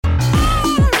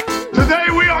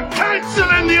dancing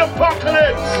in the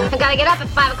apocalypse! I gotta get up at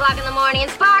 5 o'clock in the morning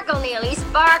and sparkle, Neely,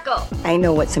 sparkle. I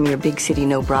know what some of your big city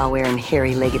no-bra-wearing,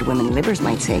 hairy-legged women livers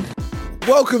might say.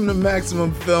 Welcome to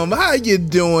Maximum Film. How you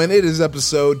doing? It is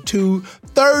episode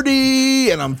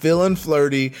 230, and I'm feeling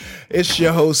flirty. It's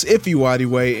your host, Iffy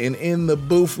Wadiway, and in the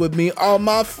booth with me are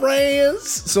my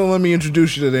friends. So let me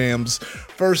introduce you to them.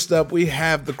 First up, we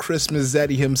have the Christmas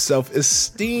Zaddy himself,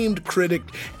 esteemed critic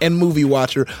and movie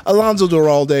watcher, Alonzo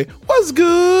Duralde. What's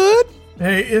good?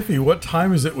 Hey, Iffy, what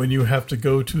time is it when you have to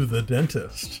go to the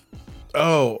dentist?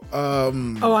 Oh,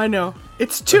 I know.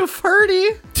 It's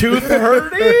 2:30.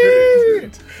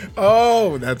 2:30.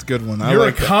 Oh, that's a good one. You're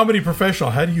a comedy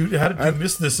professional. How did you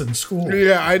miss this in school?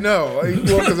 Yeah, I know.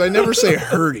 Well, because I never say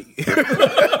hurdy.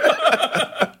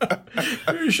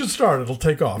 You should start. It'll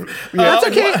take off. That's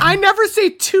okay. I never say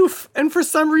tooth, and for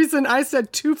some reason I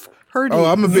said tooth hurdy. Oh,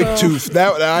 I'm a big tooth.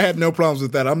 That I had no problems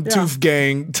with that. I'm tooth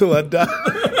gang till I die.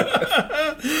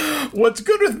 What's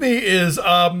good with me is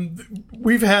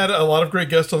we've had a lot of great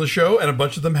guests on the show, and a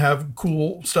bunch of them have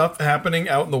cool stuff happening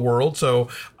out in the world. So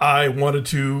I wanted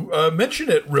to mention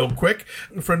it real quick.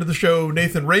 A friend of the show,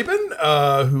 Nathan Rabin,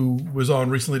 who was on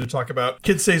recently to talk about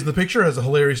Kid Stays in the Picture, has a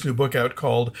hilarious new book out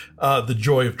called The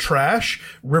Joy of Trash.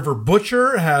 River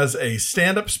Butcher has a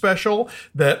stand-up special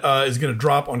that is going to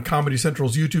drop on Comedy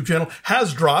Central's YouTube channel.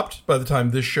 Has dropped by the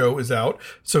time this show is out.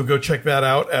 So go check that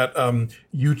out at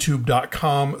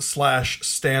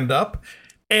youtube.com/standup.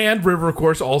 And River, of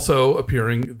course, also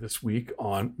appearing this week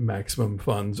on Maximum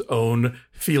Fun's own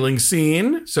Feeling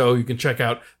Scene. So you can check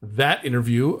out that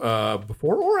interview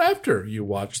before or after you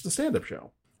watch the stand-up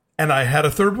show. And I had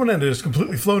a third one, and it has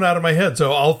completely flown out of my head.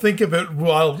 So I'll think of it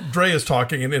while Dre is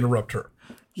talking and interrupt her.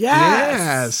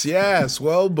 Yes.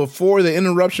 Well, before the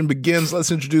interruption begins,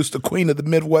 let's introduce the queen of the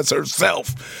Midwest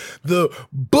herself, the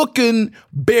booking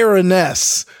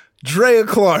baroness, Drea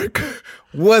Clark.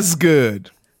 What's good?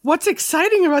 What's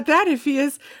exciting about that, Iffy,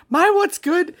 is my what's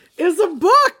good is a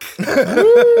book.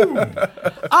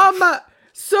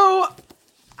 So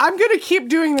I'm going to keep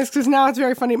doing this because now it's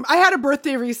very funny. I had a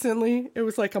birthday recently. It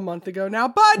was like a month ago now,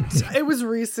 but it was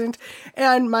recent.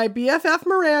 And my BFF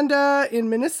Miranda in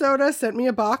Minnesota sent me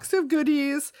a box of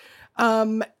goodies.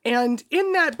 And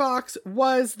in that box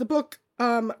was the book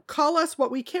Call Us What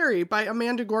We Carry by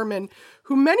Amanda Gorman,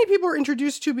 who many people are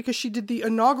introduced to because she did the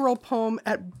inaugural poem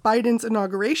at Biden's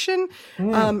inauguration.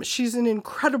 She's an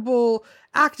incredible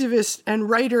activist and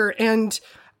writer. And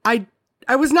I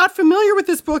was not familiar with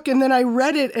this book, and then I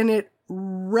read it and it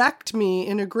wrecked me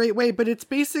in a great way. But it's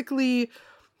basically,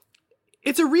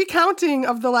 it's a recounting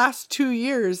of the last 2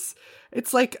 years.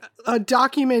 It's like a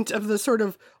document of the sort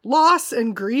of loss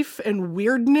and grief and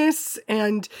weirdness.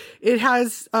 And it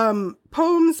has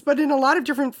poems, but in a lot of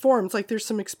different forms. Like there's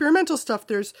some experimental stuff.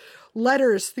 There's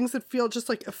letters, things that feel just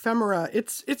like ephemera.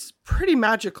 It's pretty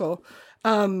magical.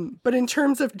 But in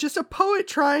terms of just a poet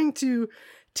trying to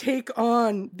take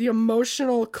on the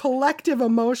collective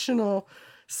emotional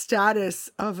status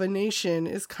of a nation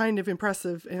is kind of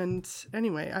impressive. And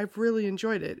anyway, I've really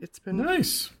enjoyed it. It's been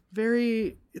nice.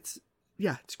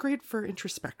 It's great for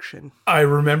introspection. I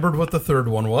remembered what the third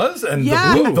one was, and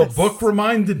the book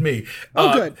reminded me.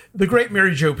 Good. The great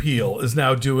Mary Jo Pehl is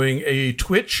now doing a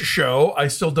Twitch show. I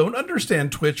still don't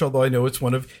understand Twitch, although I know it's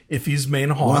one of Iffy's main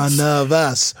haunts. One of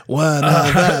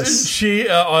us. She,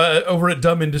 over at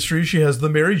Dumb Industry, she has the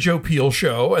Mary Jo Pehl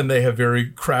show, and they have very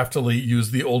craftily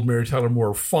used the old Mary Tyler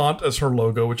Moore font as her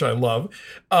logo, which I love.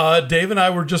 Dave and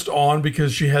I were just on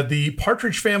because she had the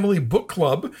Partridge Family Book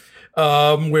Club,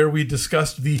 where we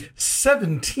discussed the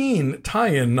 17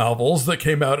 tie-in novels that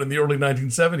came out in the early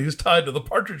 1970s tied to the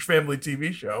Partridge Family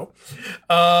TV show.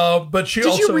 But she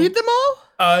Did you read them all?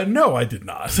 No, I did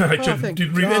not. I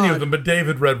didn't read any of them, but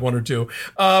David read one or two.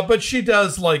 But she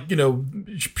does,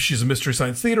 she's a Mystery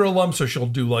Science Theater alum, so she'll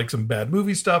do some bad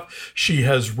movie stuff. She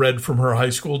has read from her high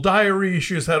school diary.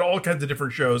 She has had all kinds of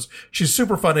different shows. She's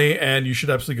super funny, and you should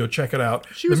absolutely go check it out.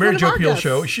 She was the Mary one of Jo our Pehl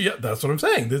guests. show. That's what I'm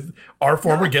saying. Our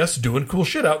former guests doing cool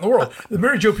shit out in the world. The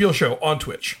Mary Jo Pehl show on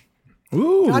Twitch.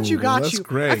 Ooh, Got you. That's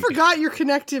great. I forgot your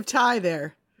connective tie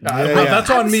there.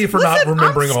 That's on me for not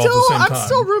remembering all at the same time. I'm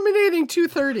still ruminating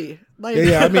 2:30.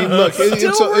 I mean, look,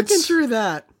 still working through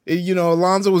that.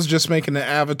 Alonzo was just making an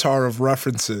avatar of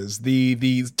references.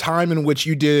 The time in which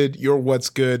you did your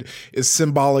What's Good is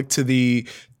symbolic to the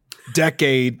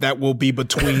decade that will be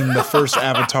between the first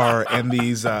Avatar and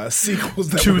these sequels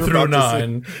that 2 we're through about to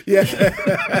 9. see.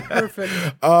 Yeah. Perfect.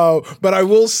 But I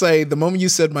will say, the moment you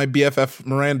said my BFF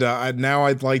Miranda,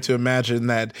 I'd like to imagine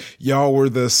that y'all were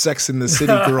the Sex and the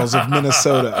City girls of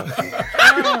Minnesota.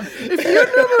 If you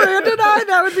knew Miranda and I,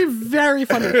 that That would be very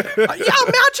funny. Imagine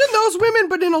those women,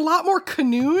 but in a lot more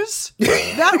canoes.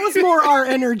 That was more our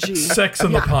energy. Sex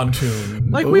in the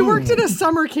pontoon. Like we worked at a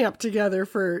summer camp together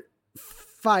for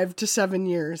 5 to 7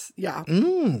 years. Yeah.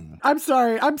 I'm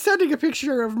sorry. I'm sending a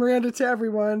picture of Miranda to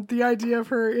everyone. The idea of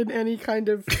her in any kind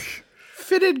of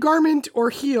fitted garment or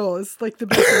heel is like the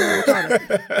best thing I've thought of.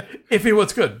 Iffy,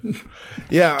 what's good?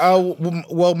 Yeah,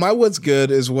 well, my what's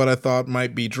good is what I thought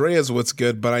might be Drea's what's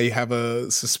good, but I have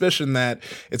a suspicion that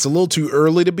it's a little too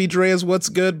early to be Drea's what's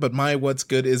good, but my what's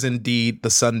good is indeed the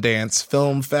Sundance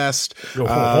Film Fest.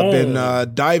 I've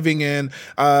been diving in.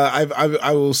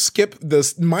 I will skip the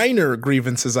minor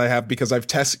grievances I have because I've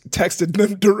texted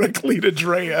them directly to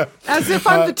Drea. As if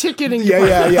I'm the ticketing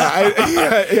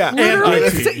Yeah. Literally,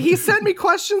 he sent me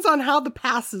questions on how the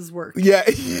passes work. Yeah.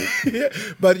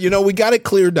 But, we got it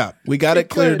cleared up.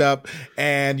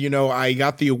 And, I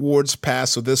got the awards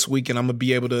pass. So this weekend I'm going to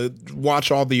be able to watch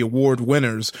all the award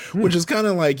winners, which is kind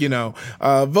of like,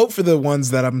 vote for the ones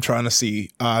that I'm trying to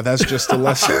see. That's just a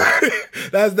lesson.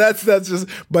 that's just,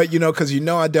 but, because,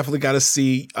 I definitely got to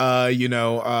see,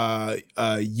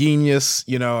 Genius,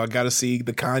 I got to see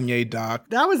the Kanye doc.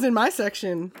 That was in my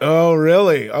section. Oh,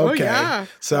 really? Okay. Oh, yeah.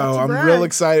 So I'm real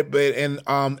excited,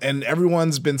 and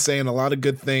everyone's been saying a lot of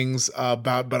good things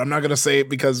about, but I'm not going to say it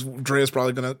because Drea's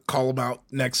probably going to call them out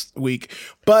next week.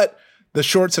 But the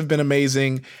shorts have been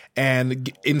amazing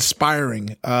and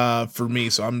inspiring for me.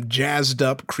 So I'm jazzed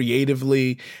up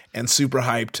creatively and super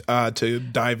hyped to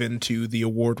dive into the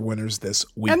award winners this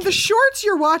week. And the shorts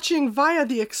you're watching via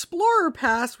the Explorer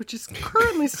Pass, which is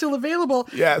currently still available.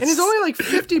 Yes. And it's only like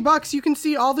 $50. You can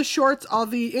see all the shorts, all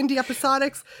the indie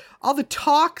episodics, all the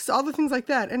talks, all the things like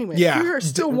that. Anyway, Yeah. if you're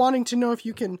still wanting to know if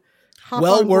you can hop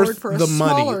Well on board worth for a the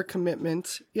money. smaller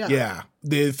commitment. Yeah.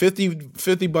 The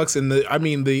 $50 and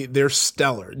they're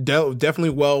stellar. Definitely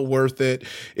well worth it.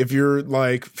 If you're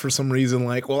like, for some reason,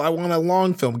 like, well, I want a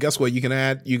long film. Guess what? You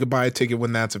can buy a ticket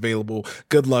when that's available.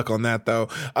 Good luck on that though.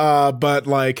 But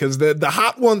like, cause the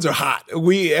hot ones are hot.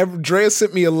 Drea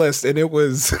sent me a list and it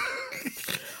was,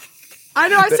 I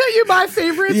know. I sent you my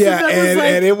favorites. yeah.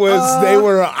 And it was they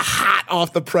were hot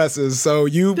off the presses. So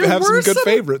you have some good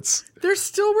favorites. There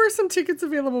still were some tickets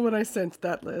available when I sent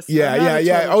that list. Yeah.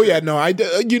 Oh yeah.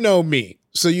 No, me.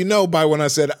 So by when I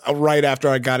said right after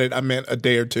I got it, I meant a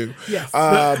day or two. Yes.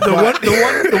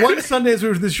 The one Sundance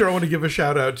movie this year I want to give a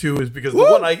shout out to is because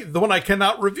the one I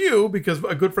cannot review because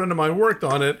a good friend of mine worked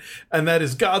on it, and that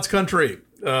is God's Country.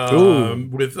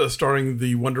 With starring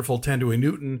the wonderful Thandoi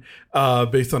Newton,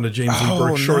 based on a James E.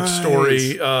 Burke short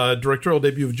story, directorial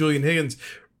debut of Julian Higgins.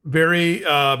 Very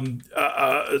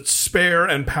spare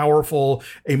and powerful,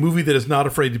 a movie that is not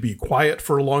afraid to be quiet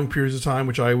for long periods of time,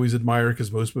 which I always admire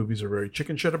because most movies are very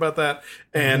chicken shit about that.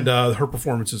 And her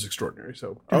performance is extraordinary.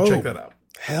 So check that out.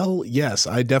 Hell yes,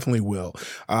 I definitely will.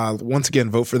 Once again,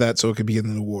 vote for that so it could be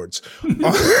in the awards.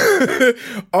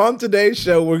 On today's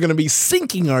show, we're going to be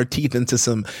sinking our teeth into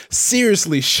some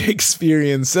seriously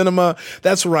Shakespearean cinema.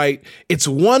 That's right, it's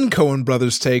one Coen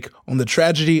Brothers take on the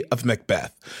tragedy of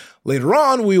Macbeth. Later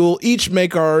on, we will each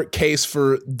make our case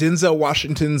for Denzel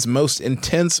Washington's most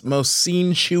intense, most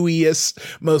scene-chewiest,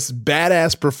 most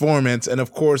badass performance. And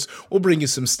of course, we'll bring you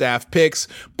some staff picks.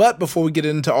 But before we get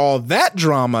into all that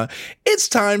drama, it's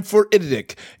time for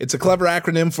IDIC. It's a clever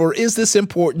acronym for Is This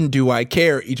Important? Do I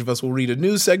Care? Each of us will read a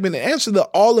news segment and answer the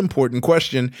all-important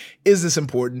question, Is this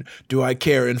important? Do I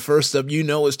care? And first up,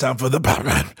 it's time for The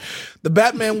Batman. The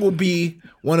Batman will be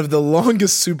one of the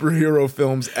longest superhero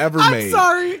films ever made. I'm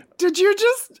sorry. Did you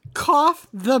just cough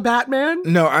The Batman?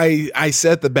 No, I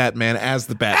said The Batman as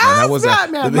The Batman.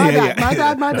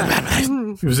 Batman. My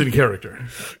bad. He was in character.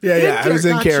 Yeah, I was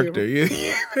in character.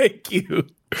 Thank you.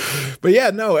 But yeah,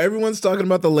 no, everyone's talking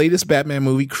about the latest Batman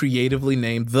movie creatively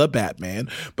named The Batman.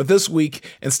 But this week,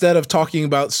 instead of talking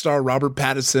about star Robert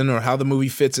Pattinson or how the movie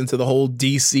fits into the whole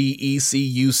DC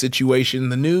ECU situation,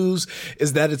 the news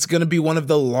is that it's going to be one of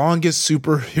the longest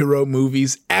superhero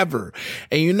movies ever.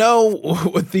 And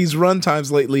with these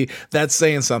runtimes lately, that's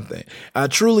saying something.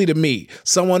 Truly to me,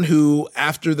 someone who,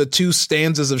 after the 2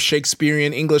 stanzas of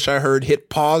Shakespearean English I heard, hit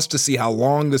pause to see how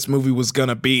long this movie was going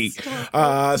to be.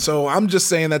 So I'm just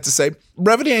saying that to say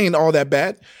brevity ain't all that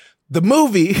bad. The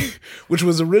movie, which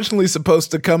was originally supposed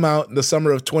to come out in the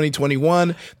summer of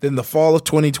 2021, then the fall of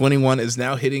 2021, is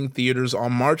now hitting theaters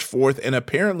on March 4th and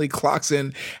apparently clocks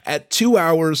in at 2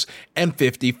 hours and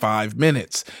 55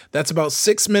 minutes. That's about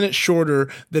 6 minutes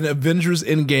shorter than Avengers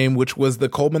Endgame, which was the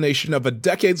culmination of a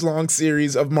decades-long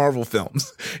series of Marvel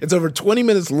films. It's over 20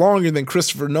 minutes longer than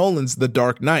Christopher Nolan's The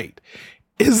Dark Knight.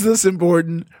 Is this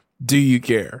important? Do you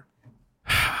care?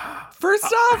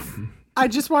 First off, I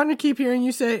just want to keep hearing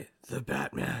you say The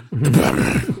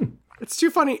Batman. It's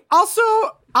too funny. Also,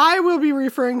 I will be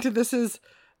referring to this as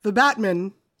the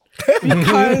Batman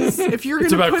because if you're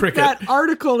going to put cricket. that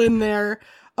article in there,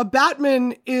 a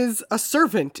Batman is a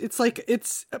servant. It's like,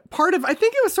 it's part of, I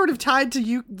think it was sort of tied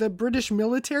to the British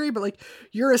military, but like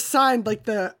you're assigned like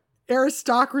the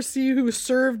aristocracy who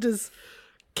served as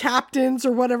captains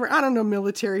or whatever. I don't know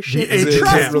military shit. Is it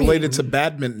Trust me, related to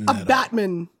badminton? a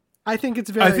Batman. I think it's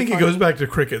very I think funny. it goes back to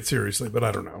cricket, seriously, but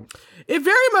I don't know. It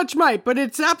very much might, but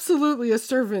it's absolutely a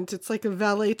servant. It's like a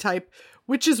valet type,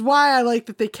 which is why I like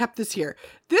that they kept this here.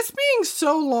 This being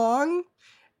so long,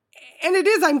 and it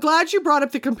is, I'm glad you brought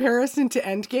up the comparison to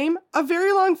Endgame, a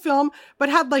very long film, but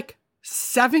had like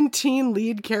 17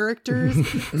 lead characters,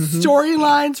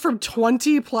 storylines from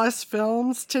 20 plus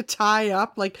films to tie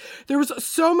up. Like there was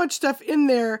so much stuff in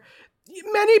there.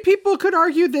 Many people could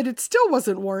argue that it still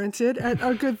wasn't warranted at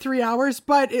a good 3 hours,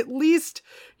 but at least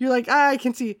you're like, I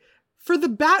can see. For the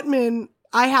Batman,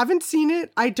 I haven't seen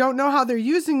it. I don't know how they're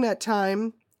using that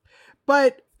time,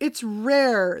 but it's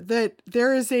rare that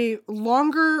there is a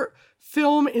longer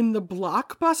film in the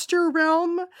blockbuster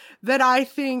realm that I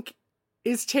think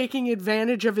is taking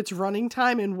advantage of its running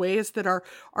time in ways that are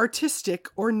artistic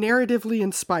or narratively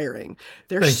inspiring.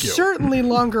 There's certainly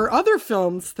longer other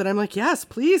films that I'm like, yes,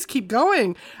 please keep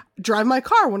going. Drive My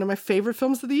Car, one of my favorite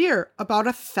films of the year, about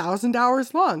 1,000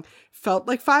 hours long. Felt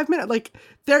like 5 minutes. Like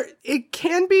it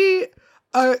can be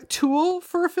a tool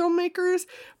for filmmakers,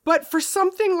 but for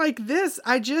something like this,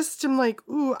 I just am like,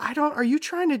 ooh, are you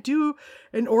trying to do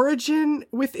an origin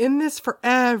within this for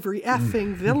every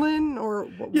effing villain or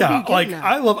what? Yeah, like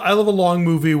I love a long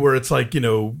movie where it's like,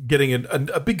 getting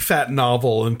a big fat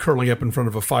novel and curling up in front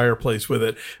of a fireplace with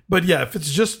it. But yeah, if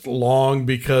it's just long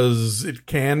because it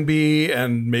can be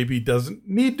and maybe doesn't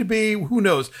need to be, who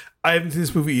knows? I haven't seen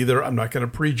this movie either. I'm not going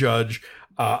to prejudge.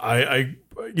 I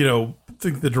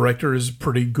think the director is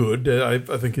pretty good. I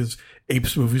think his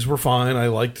Apes movies were fine. I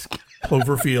liked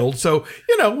Cloverfield. So,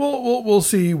 we'll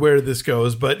see where this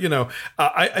goes. But,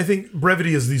 I think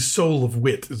brevity is the soul of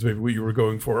wit is maybe what you were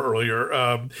going for earlier,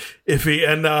 Iffy.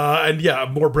 And yeah,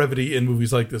 more brevity in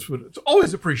movies like this it's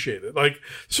always appreciated. Like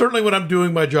certainly when I'm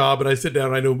doing my job and I sit down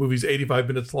and I know a movie's 85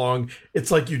 minutes long,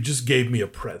 it's like you just gave me a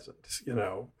present,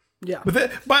 Yeah.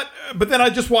 But then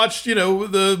I just watched,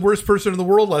 The Worst Person in the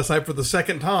World last night for the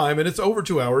second time, and it's over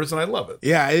 2 hours, and I love it.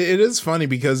 Yeah, it is funny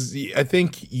because I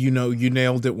think, you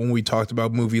nailed it when we talked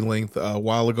about movie length a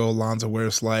while ago, Alonzo, where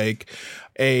it's like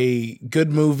a good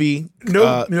movie.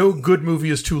 No good movie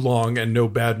is too long, and no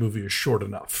bad movie is short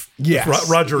enough. Yes.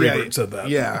 Roger Ebert said that.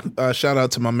 Yeah. Shout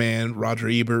out to my man, Roger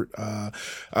Ebert.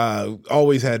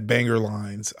 Always had banger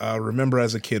lines. Remember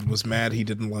as a kid was mad he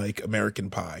didn't like American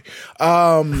Pie.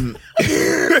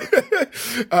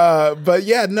 But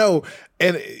yeah, no.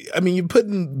 And I mean, you put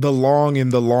in the long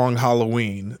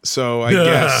Halloween. So I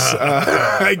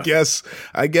I guess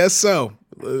so.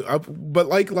 But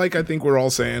like I think we're all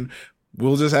saying,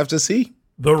 we'll just have to see.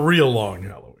 The real long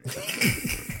Halloween.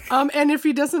 And if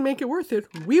he doesn't make it worth it,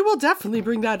 we will definitely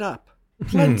bring that up.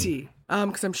 Plenty.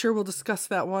 Because I'm sure we'll discuss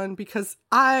that one because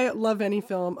I love any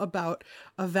film about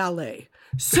a valet.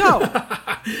 So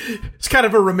it's kind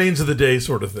of a remains of the day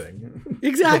sort of thing.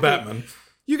 Exactly. For Batman.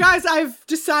 You guys, I've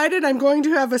decided I'm going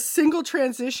to have a single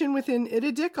transition within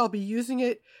Itadick. I'll be using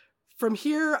it from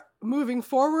here moving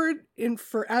forward in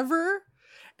forever.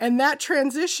 And that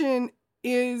transition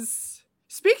is,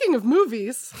 speaking of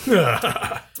movies, you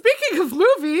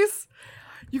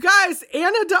guys,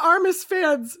 Ana de Armas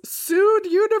fans sued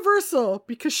Universal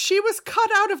because she was cut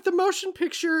out of the motion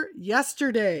picture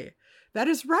Yesterday. That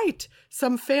is right.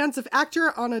 Some fans of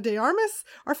actor Ana de Armas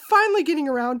are finally getting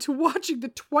around to watching the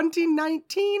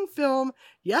 2019 film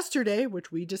Yesterday, which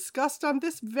we discussed on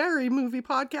this very movie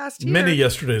podcast here. Many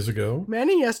yesterdays ago.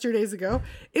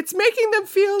 It's making them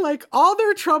feel like all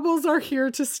their troubles are here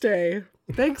to stay.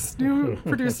 Thanks, new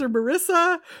producer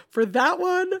Marissa, for that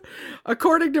one.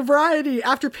 According to Variety,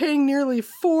 after paying nearly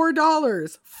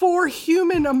 $4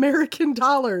 human American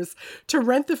dollars to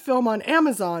rent the film on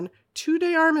Amazon, 2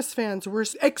 de Armas fans were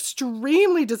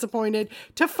extremely disappointed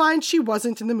to find she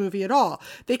wasn't in the movie at all.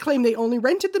 They claim they only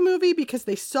rented the movie because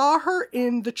they saw her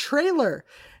in the trailer.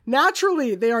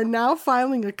 Naturally, they are now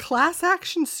filing a class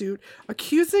action suit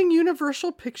accusing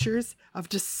Universal Pictures of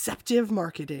deceptive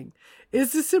marketing.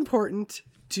 Is this important?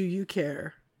 Do you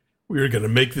care? We're going to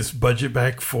make this budget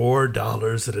back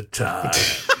 $4 at a time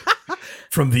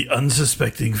from the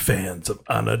unsuspecting fans of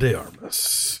Ana de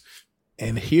Armas.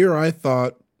 And here I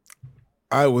thought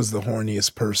I was the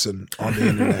horniest person on the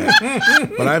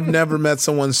internet, but I've never met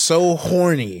someone so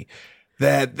horny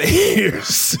that they're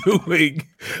suing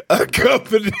a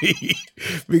company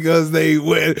because they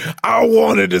went, I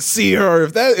wanted to see her.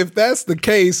 If that's the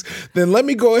case, then let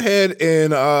me go ahead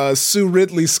and sue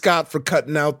Ridley Scott for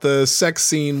cutting out the sex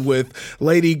scene with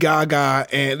Lady Gaga.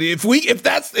 And if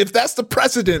that's the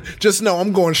precedent, just know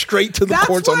I'm going straight to the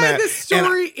courts on that. That's why this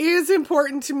story is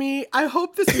important to me. I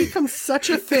hope this becomes such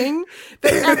a thing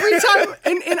that every time,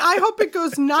 and I hope it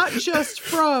goes not just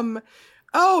from,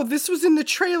 oh, this was in the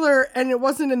trailer and it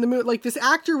wasn't in the movie. Like, this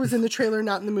actor was in the trailer,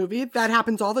 not in the movie. That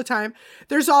happens all the time.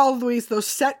 There's always those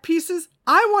set pieces.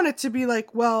 I want it to be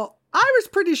like, well, I was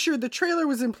pretty sure the trailer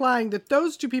was implying that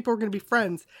those two people were going to be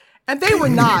friends. And they were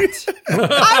not.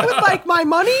 I would like my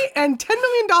money and $10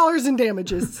 million in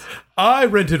damages. I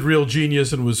rented Real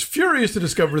Genius and was furious to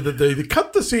discover that they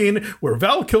cut the scene where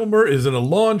Val Kilmer is in a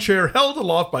lawn chair held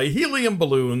aloft by helium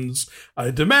balloons.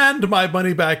 I demand my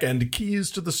money back and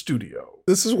keys to the studio.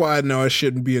 This is why I know I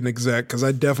shouldn't be an exec, because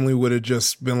I definitely would have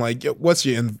just been like, what's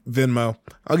your Venmo?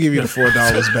 I'll give you the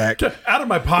 $4 back. Out of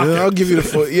my pocket. I'll give you the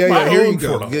 $4. Yeah, here you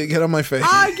go. Get on my face.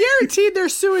 I guaranteed they're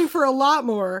suing for a lot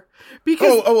more.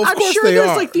 Because of I'm course sure they there's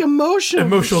are. like the emotional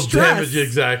damage,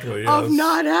 exactly. Of Yes.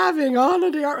 not having on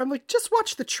a DR. I'm like, just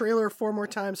watch the trailer 4 more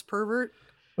times, pervert.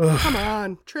 Come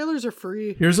on. Trailers are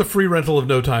free. Here's a free rental of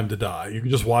No Time to Die. You can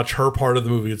just watch her part of the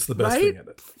movie. It's the best thing in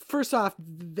it. First off,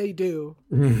 they do.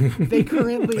 They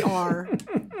currently are.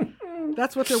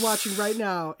 That's what they're watching right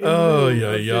now. Oh,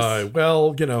 yeah.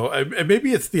 Well,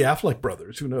 maybe it's the Affleck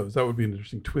brothers. Who knows? That would be an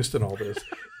interesting twist in all this.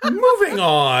 Moving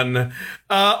on.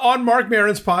 On Mark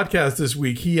Maron's podcast this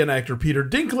week, he and actor Peter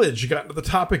Dinklage got into the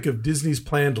topic of Disney's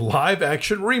planned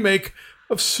live-action remake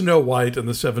of Snow White and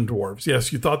the Seven Dwarfs.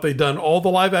 Yes, you thought they'd done all the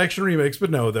live-action remakes, but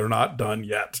no, they're not done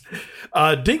yet.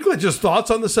 Dinklage's thoughts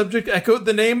on the subject echoed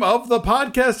the name of the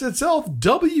podcast itself,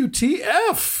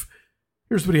 WTF.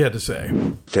 Here's what he had to say.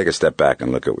 Take a step back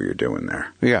and look at what you're doing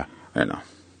there. Yeah. I know.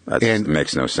 That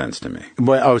makes no sense to me.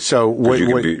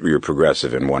 You're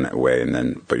progressive in one way,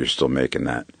 but you're still making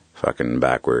that fucking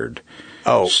backward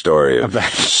story of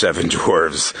 7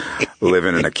 dwarves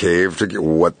living in a cave.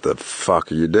 What the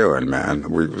fuck are you doing, man?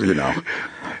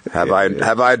 Have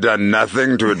I done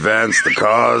nothing to advance the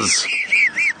cause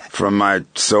from my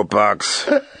soapbox?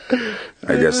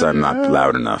 I guess I'm not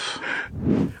loud enough.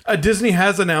 Disney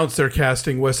has announced they're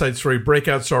casting West Side Story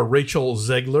breakout star Rachel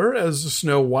Zegler as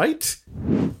Snow White.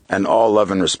 And all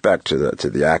love and respect to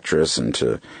the actress and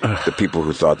to the people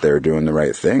who thought they were doing the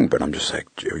right thing. But I'm just like,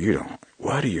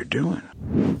 what are you doing?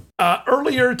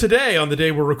 Earlier today, on the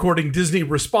day we're recording, Disney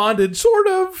responded, sort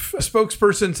of. A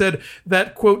spokesperson said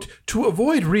that, quote, to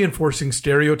avoid reinforcing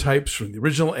stereotypes from the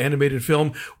original animated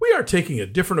film, we are taking a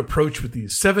different approach with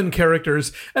these 7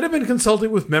 characters and have been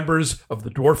consulting with members of the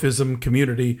dwarfism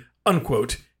community,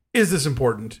 unquote. Is this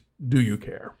important? Do you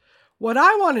care? What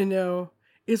I want to know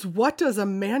is, what does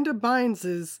Amanda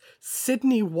Bynes'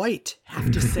 Sydney White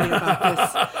have to say about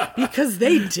this? Because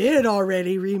they did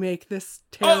already remake this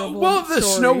terrible the story.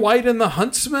 Snow White and the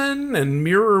Huntsman and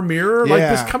Mirror, Mirror. Yeah. Like,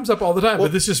 this comes up all the time,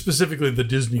 but this is specifically the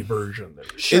Disney version.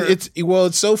 Sure. It's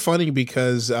so funny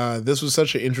because this was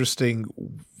such an interesting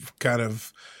kind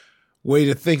of way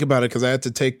to think about it, because I had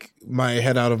to take my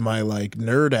head out of my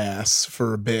nerd ass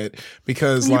for a bit,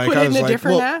 because you put I it was in a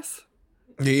different well, ass?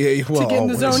 Yeah, well, to get in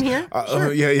the always. zone here?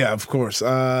 Sure. Yeah, of course.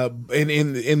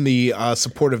 In the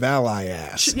supportive ally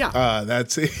ass. Yeah.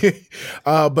 That's it.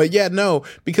 But yeah, no,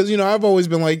 because I've always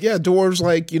been like, yeah, dwarves,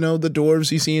 like the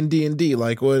dwarves you see in D&D,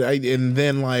 like what and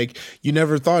then you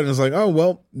never thought, it was like, oh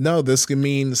well, no, this could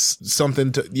mean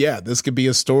something to, this could be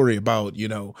a story about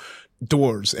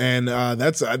dwarves, and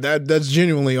that's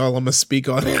genuinely all I'm gonna speak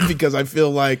on it, because I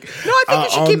feel like I think you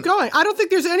should keep going. I don't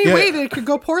think there's any way that it could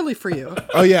go poorly for you.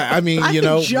 Oh yeah, I mean,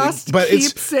 just but keep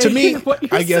it's to me. what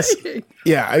you're I guess, saying.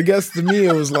 I guess to me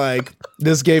it was like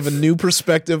this gave a new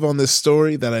perspective on this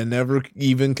story that I never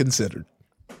even considered.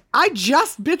 I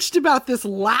just bitched about this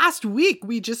last week.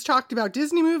 We just talked about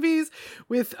Disney movies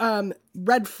with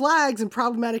red flags and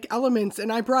problematic elements.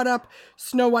 And I brought up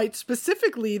Snow White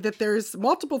specifically, that there's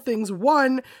multiple things.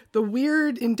 1, the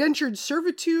weird indentured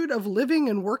servitude of living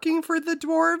and working for the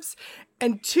dwarves.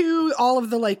 And 2, all of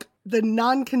the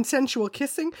non-consensual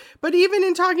kissing. But even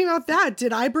in talking about that,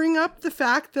 did I bring up the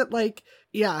fact that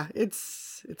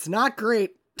it's not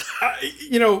great?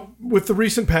 With the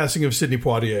recent passing of Sidney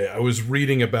Poitier, I was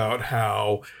reading about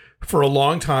how for a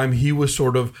long time, he was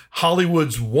sort of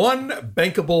Hollywood's one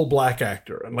bankable black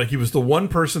actor. And like, he was the one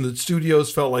person that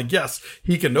studios felt like, yes,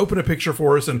 he can open a picture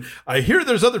for us. And I hear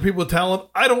there's other people with talent.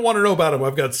 I don't want to know about him.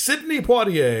 I've got Sidney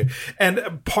Poitier.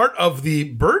 And part of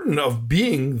the burden of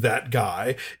being that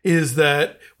guy is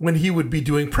that when he would be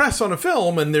doing press on a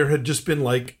film and there had just been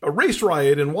like a race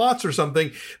riot in Watts or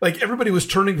something, like everybody was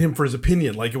turning to him for his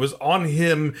opinion. Like it was on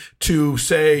him to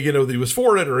say, you know, that he was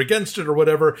for it or against it or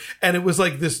whatever. And it was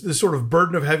like this sort of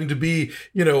burden of having to be,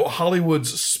 you know,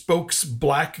 Hollywood's spokes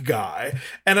black guy.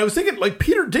 And I was thinking, like,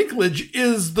 Peter Dinklage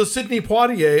is the Sidney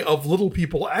Poitier of little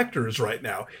people actors right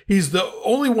now. He's the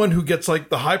only one who gets like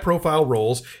the high profile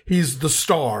roles. He's the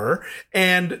star.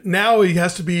 And now he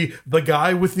has to be the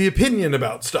guy with the opinion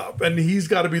about stuff. And he's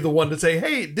got to be the one to say,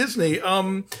 hey, Disney,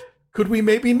 could we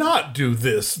maybe not do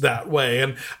this that way?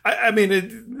 And I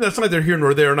mean, that's neither here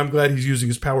nor there, and I'm glad he's using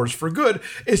his powers for good.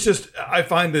 It's just, I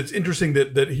find it's interesting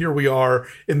that here we are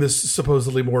in this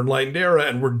supposedly more enlightened era,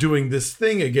 and we're doing this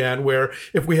thing again, where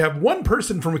if we have one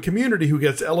person from a community who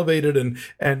gets elevated and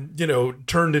you know,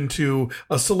 turned into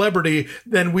a celebrity,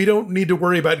 then we don't need to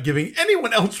worry about giving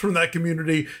anyone else from that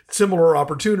community similar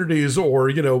opportunities, or,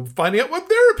 you know, finding out what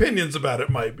their opinions about it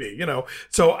might be, you know.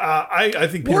 So I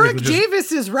think Peter Warwick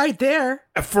Davis is right there,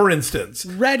 for instance,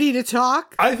 ready to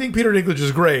talk. I think Peter Dinklage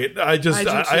is great. I just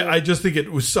think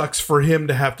it sucks for him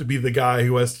to have to be the guy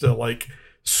who has to like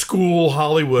school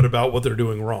Hollywood about what they're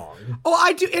doing wrong. Oh,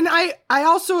 I do. And I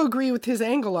also agree with his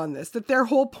angle on this, that their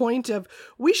whole point of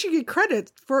we should get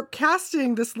credit for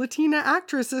casting this Latina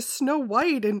actress as Snow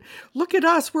White, and look at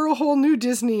us, we're a whole new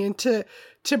Disney, and to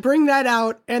bring that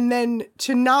out and then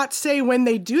to not say when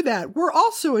they do that, we're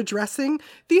also addressing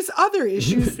these other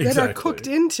issues that are cooked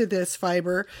into this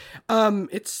fiber.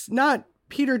 It's not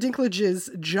Peter Dinklage's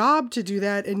job to do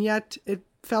that, and yet it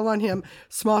fell on him.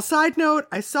 Small side note,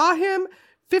 I saw him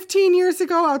 15 years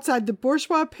ago outside the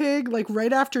Bourgeois Pig, like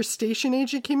right after Station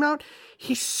Agent came out.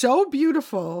 He's so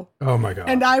beautiful. Oh my God.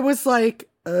 And I was like,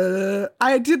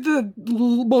 I did the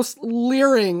most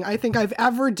leering I think I've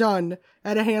ever done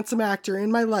at a handsome actor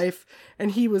in my life. And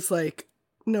he was like,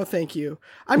 no, thank you.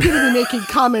 I'm going to be making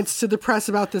comments to the press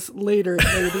about this later,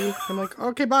 lady. I'm like,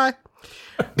 okay, bye.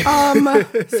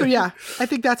 So yeah, I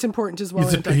think that's important as well.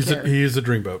 He is a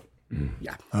dreamboat.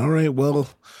 Yeah. All right. Well,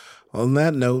 on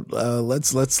that note,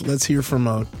 let's hear from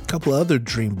a couple of other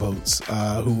dreamboats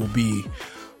who will be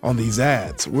on these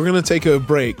ads. We're going to take a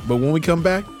break, but when we come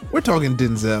back, we're talking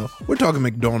Denzel, we're talking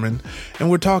McDormand, and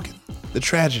we're talking the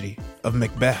tragedy of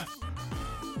Macbeth.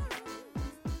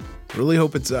 Really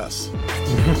hope it's us.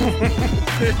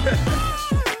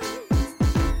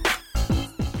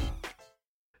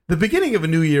 The beginning of a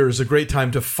new year is a great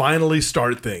time to finally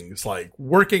start things like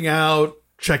working out,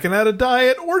 checking out a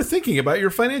diet, or thinking about your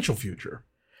financial future.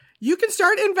 You can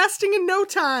start investing in no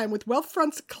time with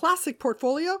Wealthfront's classic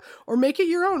portfolio, or make it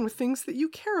your own with things that you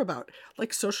care about,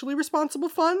 like socially responsible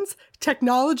funds,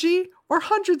 technology, or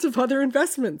hundreds of other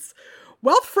investments.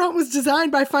 Wealthfront was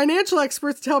designed by financial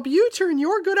experts to help you turn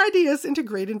your good ideas into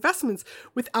great investments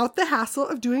without the hassle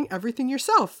of doing everything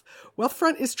yourself.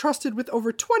 Wealthfront is trusted with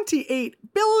over $28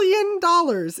 billion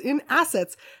in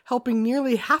assets, helping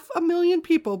nearly 500,000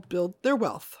 people build their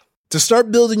wealth. To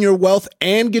start building your wealth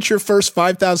and get your first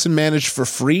 5,000 managed for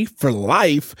free for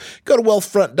life, go to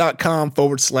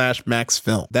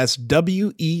wealthfront.com/maxfilm. That's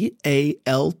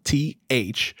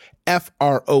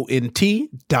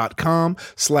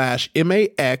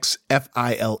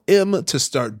WEALTHFRONT.com/MAXFILM to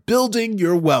start building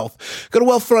your wealth. Go to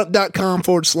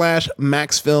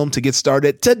wealthfront.com/maxfilm to get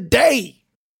started today.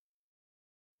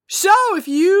 So, if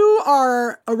you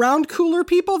are around cooler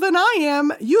people than I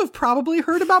am, you have probably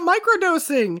heard about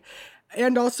microdosing.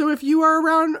 And also, if you are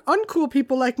around uncool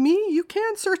people like me, you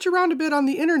can search around a bit on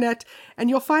the internet and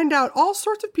you'll find out all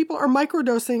sorts of people are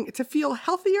microdosing to feel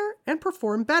healthier and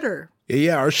perform better.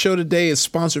 Yeah, our show today is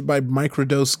sponsored by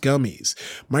Microdose Gummies.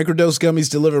 Microdose Gummies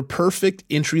deliver perfect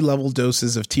entry-level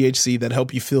doses of THC that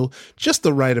help you feel just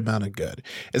the right amount of good.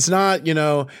 It's not,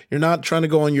 you're not trying to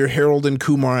go on your Harold and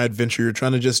Kumar adventure. You're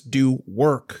trying to just do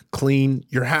work, clean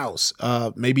your house,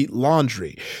 maybe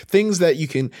laundry, things that you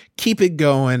can keep it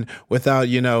going without,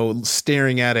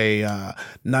 staring at a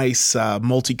nice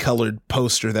multicolored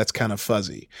poster that's kind of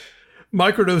fuzzy.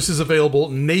 Microdose is available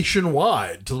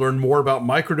nationwide. To learn more about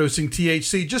microdosing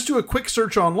THC, just do a quick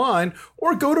search online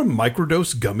or go to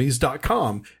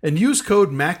microdosegummies.com and use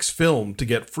code MAXFILM to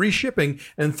get free shipping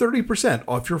and 30%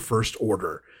 off your first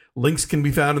order. Links can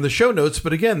be found in the show notes,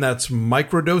 but again, that's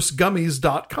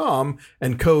microdosegummies.com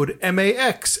and code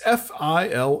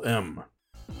MAXFILM.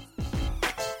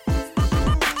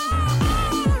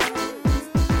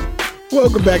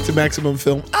 Welcome back to Maximum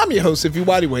Film. I'm your host, Ify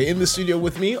Nwadiwe. In the studio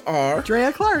with me are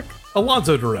Drea Clark,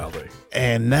 Alonzo Duralde.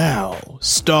 And now,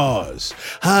 stars,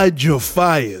 hide your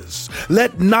fires.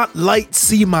 Let not light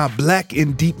see my black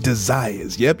and deep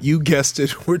desires. Yep, you guessed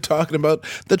it. We're talking about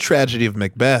The Tragedy of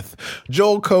Macbeth,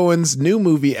 Joel Coen's new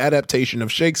movie adaptation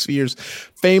of Shakespeare's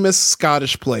famous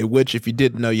Scottish play, which, if you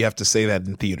didn't know, you have to say that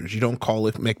in theaters. You don't call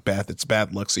it Macbeth. It's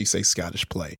bad luck, so you say Scottish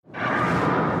play.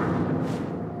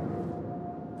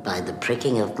 By the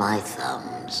pricking of my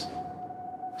thumbs,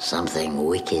 something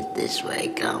wicked this way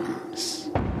comes.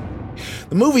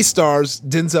 The movie stars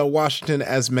Denzel Washington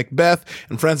as Macbeth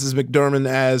and Frances McDormand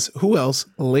as, who else?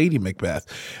 Lady Macbeth.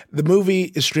 The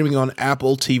movie is streaming on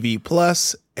Apple TV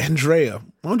Plus. Andrea,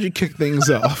 why don't you kick things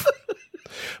off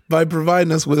by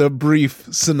providing us with a brief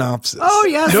synopsis? Oh,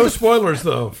 yes. No spoilers,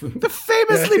 though. The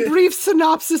famously brief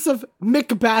synopsis of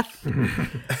Macbeth.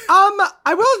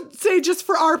 I will say, just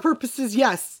for our purposes,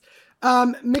 yes.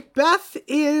 Macbeth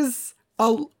is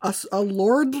a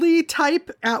lordly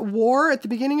type at war at the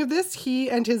beginning of this. He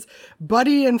and his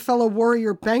buddy and fellow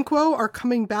warrior Banquo are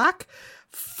coming back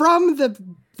from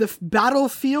the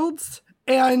battlefields,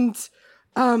 and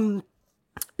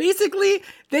basically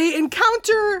they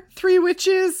encounter three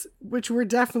witches, which we're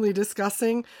definitely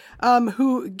discussing,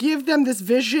 who give them this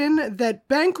vision that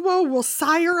Banquo will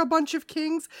sire a bunch of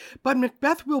kings, but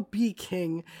Macbeth will be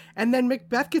king. And then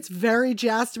Macbeth gets very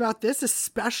jazzed about this,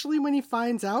 especially when he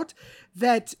finds out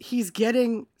that he's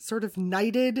getting sort of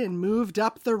knighted and moved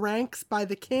up the ranks by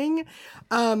the king.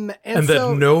 And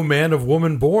that no man of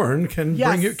woman born can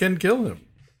can kill him.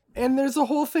 And there's a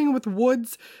whole thing with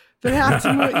woods that have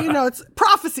to move, it's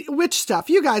prophecy, witch stuff.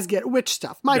 You guys get witch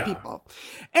stuff, my people.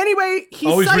 Anyway, he's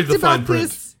always read the psyched about fine print.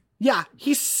 this. Yeah,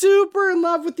 he's super in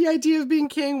love with the idea of being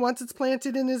king once it's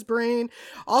planted in his brain.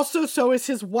 Also, so is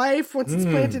his wife once it's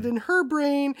planted in her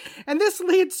brain. And this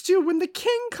leads to when the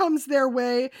king comes their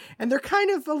way, and they're kind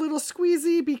of a little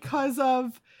squeezy because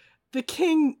of the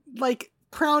king,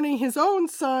 crowning his own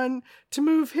son to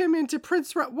move him into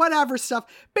prince, whatever stuff.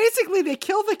 Basically, they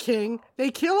kill the king.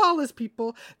 They kill all his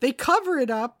people. They cover it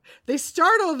up. They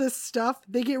start all this stuff.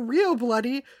 They get real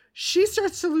bloody. She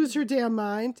starts to lose her damn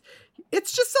mind.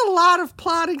 It's just a lot of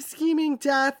plotting, scheming,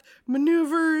 death,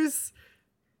 maneuvers.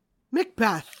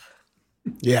 Macbeth.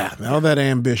 Yeah, all that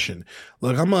ambition.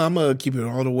 Look, I'm gonna keep it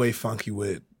all the way funky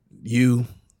with you,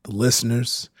 the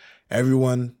listeners,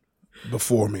 everyone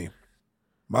before me.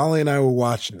 Molly and I were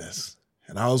watching this,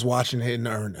 and I was watching it in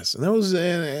earnest, and I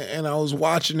was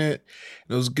watching it,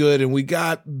 and it was good, and we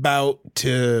got about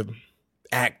to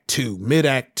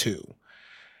mid-act 2,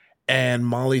 and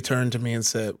Molly turned to me and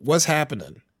said, "What's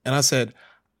happening?" And I said,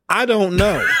 "I don't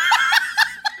know."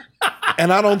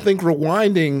 And I don't think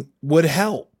rewinding would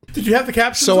help. Did you have the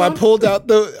captions So on? I pulled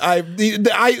out I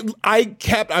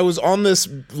was on this,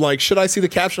 should I see the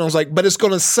caption? I was like, but it's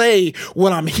going to say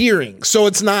what I'm hearing. So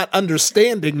it's not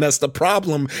understanding. That's the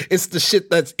problem. It's the shit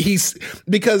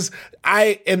because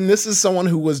and this is someone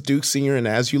who was Duke Senior and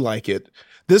As You Like It.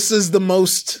 This is the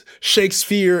most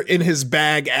Shakespeare in his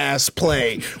bag ass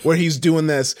play where he's doing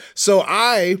this. So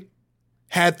I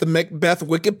had the Macbeth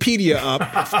Wikipedia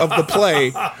up of the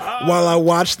play while I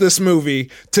watched this movie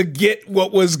to get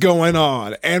what was going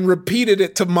on, and repeated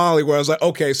it to Molly where I was like,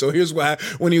 okay, so here's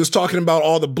when he was talking about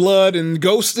all the blood and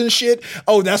ghosts and shit.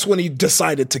 Oh, that's when he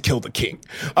decided to kill the king.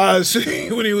 So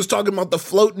when he was talking about the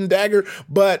floating dagger.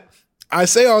 But I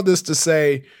say all this to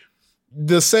say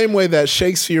the same way that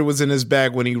Shakespeare was in his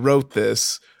bag when he wrote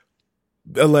this,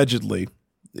 allegedly,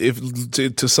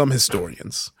 to some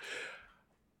historians,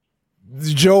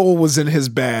 Joel was in his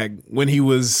bag when he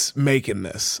was making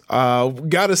this.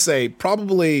 Gotta say,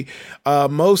 probably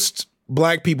most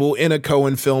black people in a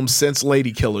Coen film since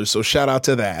Lady Killers. So shout out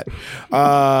to that.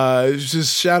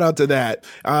 Just shout out to that.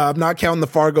 I'm not counting the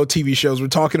Fargo TV shows. We're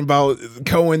talking about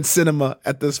Coen cinema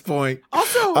at this point.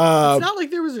 Also, it's not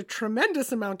like there was a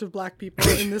tremendous amount of black people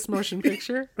in this motion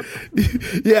picture.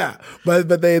 Yeah,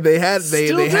 but they had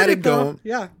it going.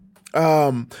 Yeah.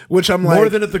 Which I'm like, more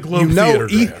than at the Globe Theater.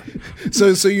 So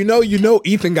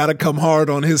Ethan got to come hard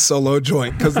on his solo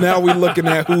joint, because now we're looking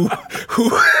at who.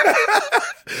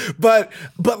 But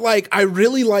I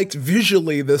really liked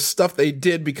visually the stuff they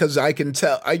did, because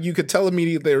you could tell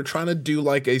immediately they were trying to do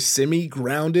a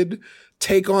semi-grounded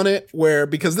take on it,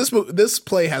 because this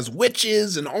play has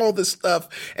witches and all this stuff,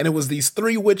 and it was these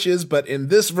 3 witches, but in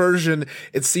this version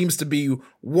it seems to be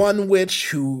one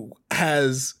witch who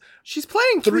has. She's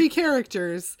playing 3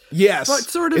 characters. Yes. But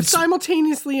sort of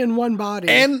simultaneously in one body.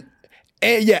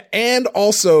 and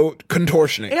also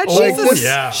contortioning. And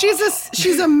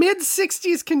she's a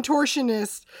mid-60s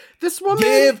contortionist. This woman,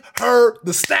 give her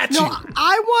the statue. No,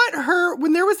 I want her.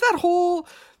 When there was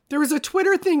there was a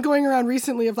Twitter thing going around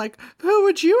recently of like, who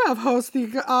would you have host the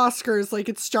Oscars? Like,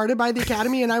 it's started by the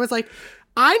Academy, and I was like,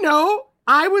 I know.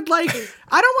 I would like.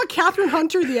 I don't want Catherine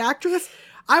Hunter, the actress.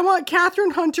 I want Catherine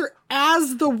Hunter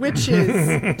as the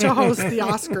witches to host the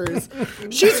Oscars.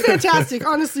 She's fantastic.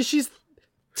 Honestly,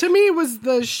 to me, was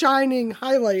the shining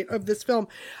highlight of this film.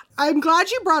 I'm glad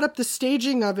you brought up the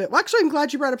staging of it. Well, actually, I'm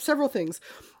glad you brought up several things.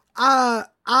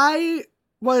 I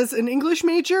was an English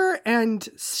major and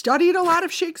studied a lot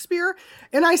of Shakespeare.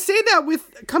 And I say that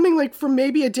with coming like from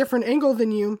maybe a different angle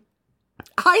than you.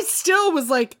 I still was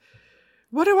like,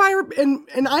 what do I...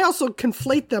 And I also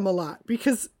conflate them a lot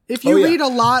because if you read a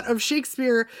lot of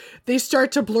Shakespeare, they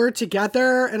start to blur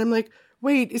together. And I'm like,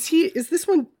 wait,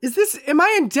 am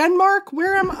I in Denmark?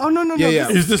 Where am I? Oh, no. Yeah.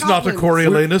 Is this not the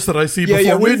Coriolanus that I see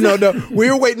before me? No.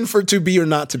 We're waiting for to be or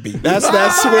not to be. That's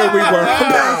where we were.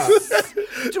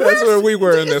 That's where we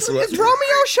were in this one. Is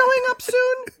Romeo showing up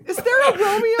soon? Is there a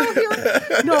Romeo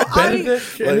here? No,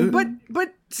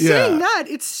 but saying that,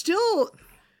 it's still...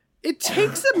 It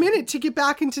takes a minute to get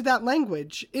back into that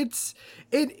language. It's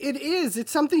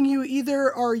something you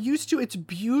either are used to. It's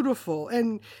beautiful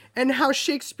and how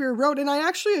Shakespeare wrote. And I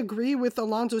actually agree with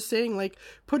Alonzo saying like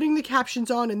putting the captions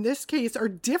on in this case are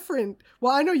different.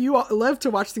 Well, I know you all love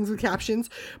to watch things with captions,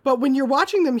 but when you're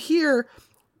watching them here,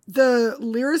 the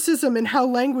lyricism and how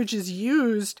language is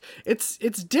used, it's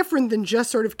different than just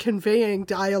sort of conveying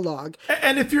dialogue.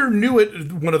 And if you're new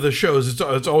at one of the shows,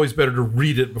 it's always better to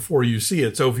read it before you see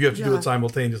it. So if you have to do it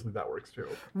simultaneously, that works too.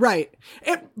 Right.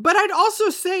 But I'd also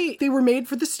say they were made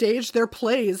for the stage. They're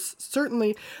plays,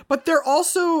 certainly. But they're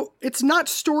also, it's not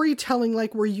storytelling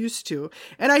like we're used to.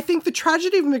 And I think the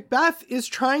tragedy of Macbeth is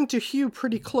trying to hew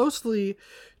pretty closely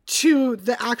to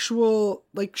the actual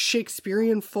like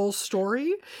Shakespearean full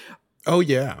story. Oh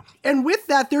yeah. And with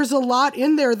that, there's a lot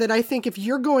in there that I think if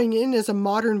you're going in as a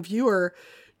modern viewer,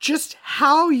 just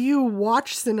how you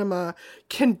watch cinema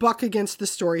can buck against the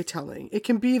storytelling. It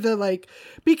can be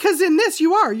because in this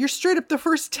you're straight up the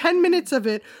first 10 minutes of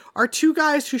it are two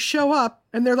guys who show up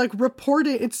and they're like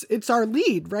reporting. It's our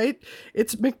lead, right?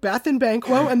 It's Macbeth and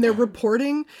Banquo and they're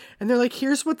reporting and they're like,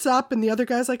 here's what's up. And the other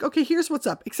guy's like, okay, here's what's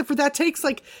up. Except for that takes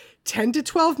like 10 to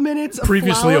 12 minutes of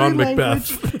previously on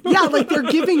language. Macbeth. Yeah, like they're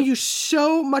giving you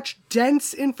so much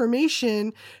dense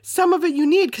information. Some of it you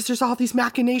need because there's all these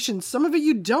machinations. Some of it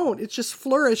you don't. It's just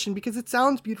flourishing because it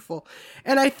sounds beautiful.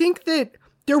 And I think that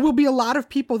there will be a lot of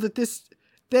people that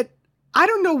I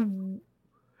don't know.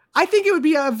 I think it would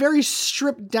be a very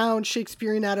stripped down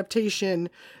Shakespearean adaptation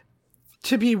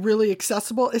to be really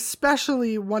accessible,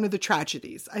 especially one of the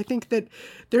tragedies. I think that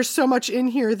there's so much in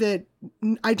here that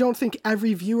I don't think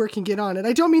every viewer can get on. And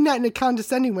I don't mean that in a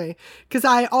condescending way, because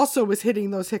I also was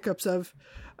hitting those hiccups of,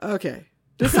 okay,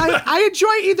 I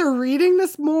enjoy either reading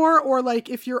this more or like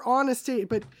if you're on a state,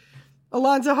 but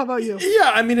Alonzo, how about you?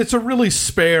 Yeah, I mean, it's a really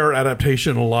spare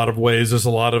adaptation in a lot of ways. There's a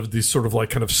lot of these sort of like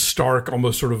kind of stark,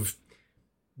 almost sort of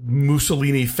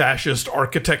Mussolini fascist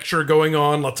architecture going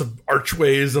on, lots of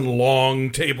archways and long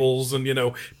tables and,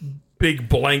 big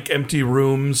blank empty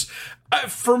rooms.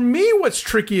 For me, what's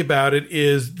tricky about it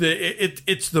is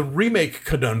it's the remake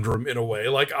conundrum in a way.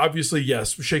 Like, obviously,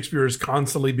 yes, Shakespeare is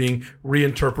constantly being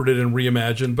reinterpreted and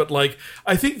reimagined, but like,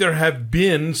 I think there have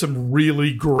been some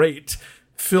really great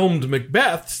filmed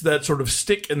Macbeths that sort of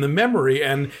stick in the memory,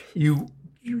 and you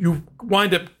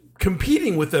wind up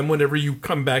competing with them whenever you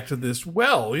come back to this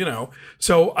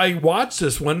So I watched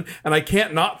this one and I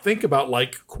can't not think about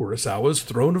like Kurosawa's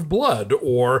Throne of Blood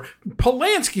or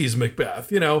Polanski's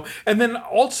Macbeth, and then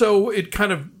also it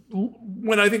kind of,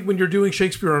 when you're doing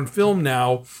Shakespeare on film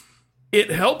now, it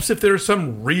helps if there's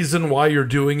some reason why you're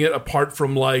doing it apart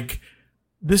from like,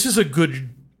 this is a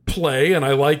good play and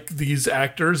I like these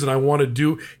actors and I want to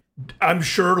do, I'm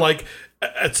sure like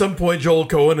at some point Joel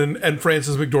Coen and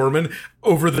Frances McDormand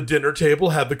over the dinner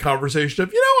table had the conversation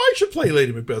of, I should play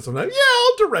Lady Macbeth sometime. Yeah,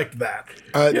 I'll direct that.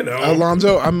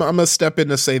 Alonzo, I'm gonna step in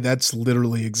to say that's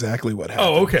literally exactly what happened.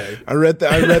 Oh, okay. I read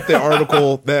the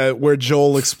article where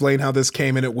Joel explained how this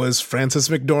came, and it was Frances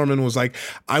McDormand was like,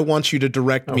 "I want you to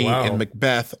direct me in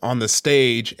Macbeth on the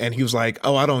stage," and he was like,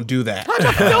 "Oh, I don't do that. I'm a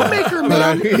filmmaker,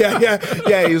 man."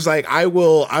 Yeah. He was like, "I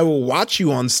will watch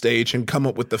you on stage and come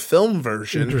up with the film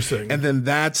version." Interesting. And then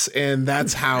that's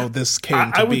how this came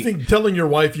to be. I would think telling your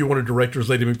wife you want a director as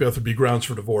Lady Macbeth would be grounds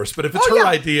for divorce, but if it's her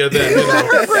idea, then let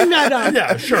her bring that up.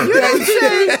 Yeah, sure. You don't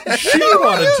say she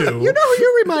wanted to. You know who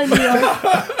you remind me of.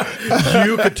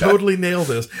 You could totally nail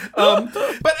this.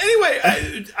 But anyway,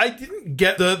 I didn't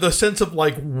get the sense of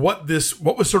like what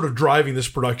was sort of driving this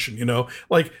production,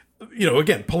 like,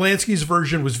 again, Polanski's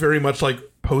version was very much like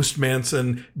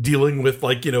post-Manson dealing with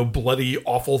like, bloody,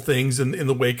 awful things in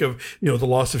the wake of, the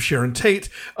loss of Sharon Tate.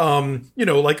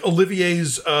 Like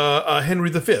Olivier's Henry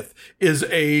V is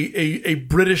a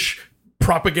British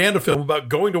propaganda film about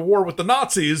going to war with the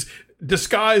Nazis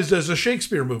disguised as a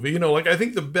Shakespeare movie. Like I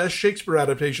think the best Shakespeare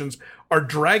adaptations are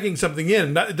dragging something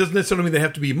in. It doesn't necessarily mean they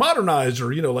have to be modernized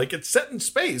or, like it's set in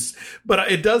space,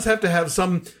 but it does have to have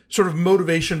some sort of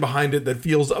motivation behind it that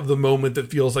feels of the moment, that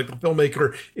feels like the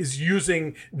filmmaker is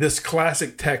using this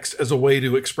classic text as a way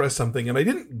to express something. And I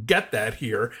didn't get that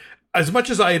here. As much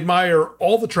as I admire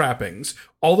all the trappings,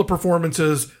 all the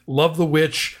performances, love the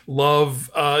witch, love,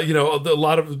 a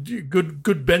lot of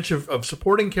good bench of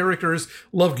supporting characters,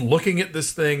 loved looking at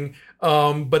this thing.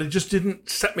 But it just didn't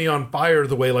set me on fire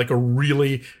the way like a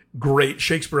really great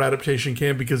Shakespeare adaptation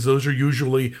can, because those are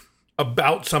usually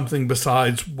about something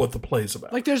besides what the play's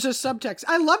about. Like there's a subtext.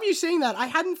 I love you saying that. I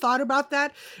hadn't thought about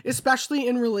that, especially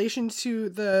in relation to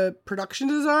the production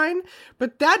design,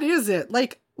 but that is it.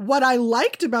 Like, what I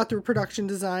liked about the production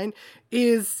design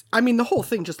is, the whole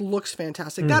thing just looks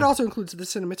fantastic. That also includes the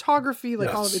cinematography,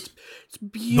 like all of it's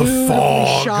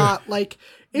beautifully shot. Like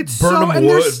it's Burnham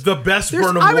Wood, the best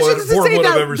Burnham Wood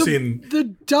I've ever seen.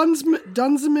 The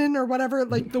Dunsman or whatever,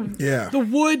 like the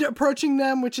wood approaching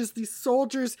them, which is these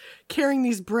soldiers carrying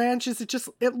these branches.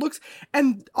 It looks,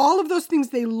 and all of those things,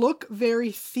 they look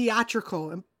very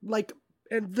theatrical and like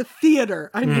the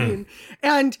theater.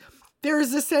 And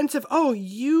there's a sense of,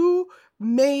 you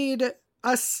made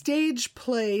a stage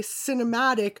play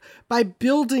cinematic by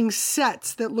building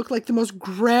sets that look like the most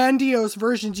grandiose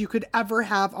versions you could ever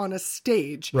have on a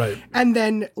stage. Right. And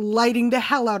then lighting the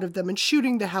hell out of them and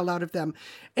shooting the hell out of them.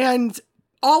 And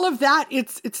all of that,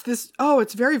 it's this,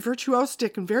 it's very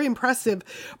virtuosic and very impressive.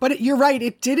 But you're right,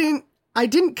 I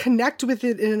didn't connect with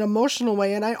it in an emotional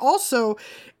way. And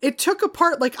it took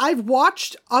apart, like I've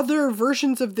watched other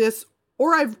versions of this,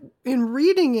 or in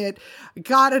reading it,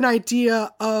 got an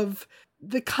idea of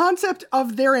the concept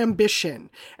of their ambition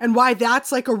and why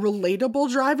that's like a relatable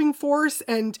driving force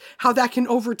and how that can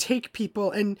overtake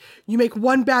people. And you make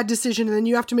one bad decision and then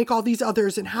you have to make all these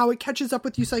others and how it catches up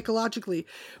with you psychologically.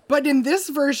 But in this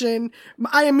version,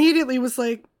 I immediately was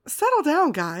like, settle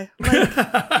down, guy. Like,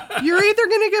 you're either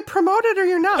going to get promoted or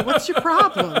you're not. What's your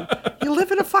problem? You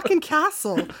live in a fucking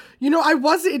castle.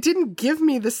 It didn't give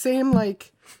me the same,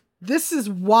 like, this is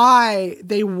why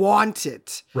they want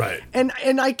it. Right. And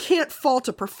I can't fault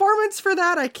a performance for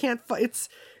that. I can't, it's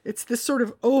this sort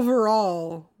of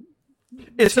overall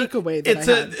takeaway that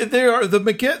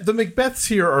the Macbeths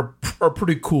here are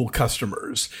pretty cool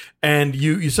customers. And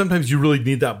you sometimes you really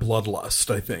need that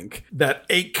bloodlust, I think. That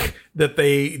ache that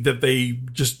they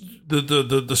just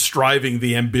the striving,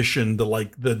 the ambition,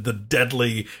 the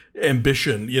deadly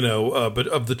ambition, but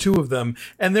of the two of them,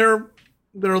 and they're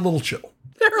a little chill.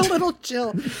 They're a little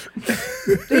chill.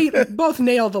 They both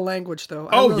nail the language, though.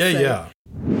 Yeah.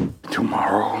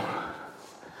 Tomorrow,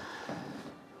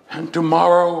 and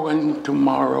tomorrow, and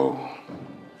tomorrow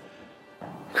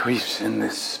creeps in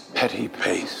this petty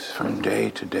pace from day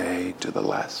to the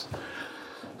last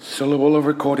syllable of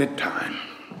recorded time.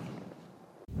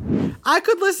 I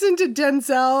could listen to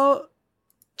Denzel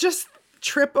just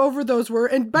trip over those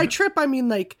words. And by trip, I mean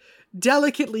like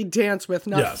delicately dance with,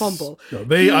 not fumble. No,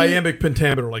 iambic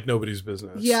pentameter like nobody's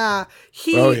business. Yeah.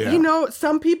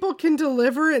 Some people can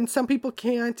deliver and some people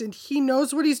can't. And he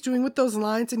knows what he's doing with those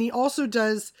lines. And he also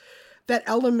does that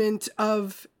element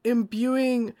of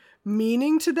imbuing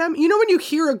meaning to them. When you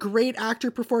hear a great actor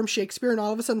perform Shakespeare and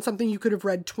all of a sudden something you could have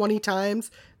read 20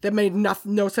 times that made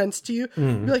no sense to you,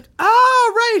 you're like,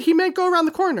 oh, right, he meant go around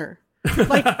the corner.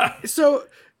 Like, so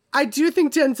I do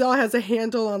think Denzel has a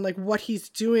handle on like what he's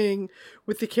doing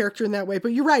with the character in that way.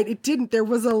 But you're right, there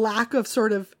was a lack of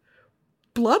sort of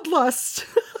bloodlust.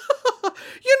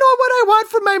 You know what I want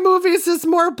from my movies is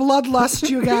more bloodlust,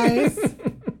 you guys.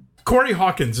 Corey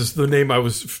Hawkins is the name I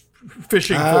was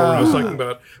fishing for when I was talking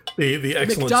about the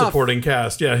excellent Macduff. Supporting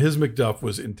cast. Yeah, his Macduff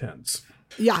was intense.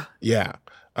 Yeah. Yeah.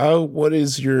 What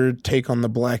is your take on the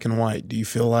black and white? Do you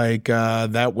feel like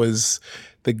that was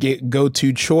the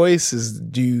go-to choice?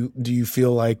 Do you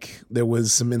feel like there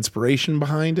was some inspiration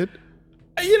behind it?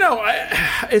 I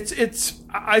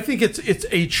think it's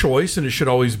a choice, and it should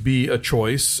always be a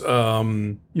choice. There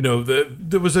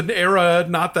was an era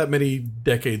not that many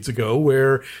decades ago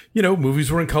where movies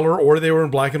were in color or they were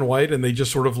in black and white, and they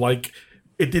just sort of like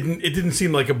it didn't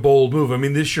seem like a bold move. I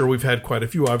mean, this year we've had quite a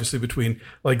few, obviously, between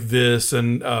like this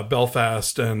and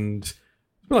Belfast and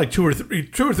like two or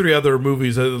three other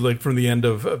movies like from the end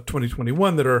of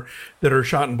 2021 that are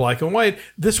shot in black and white.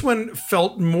 This one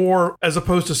felt more, as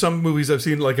opposed to some movies I've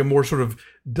seen, like a more sort of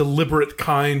deliberate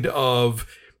kind of,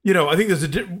 I think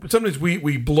sometimes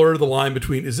we blur the line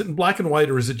between, is it in black and white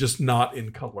or is it just not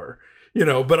in color?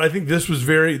 But I think this was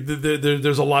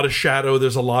there's a lot of shadow.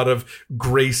 There's a lot of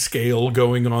grayscale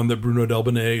going on that Bruno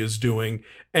Delbonnay is doing.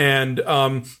 And,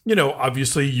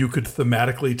 obviously you could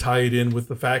thematically tie it in with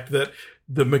the fact that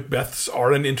the Macbeths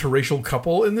are an interracial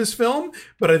couple in this film.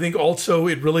 But I think also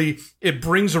it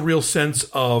brings a real sense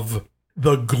of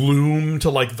the gloom to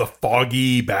like the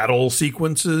foggy battle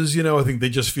sequences. I think they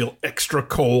just feel extra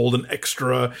cold and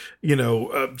extra,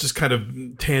 just kind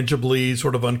of tangibly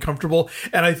sort of uncomfortable.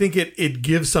 And I think it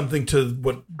gives something to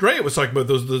what Drea was talking about,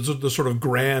 the sort of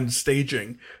grand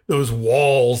staging, those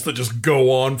walls that just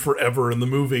go on forever in the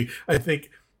movie. I think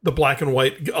the black and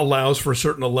white allows for a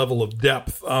certain level of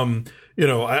depth.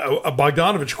 A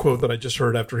Bogdanovich quote that I just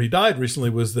heard after he died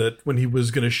recently was that when he was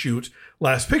going to shoot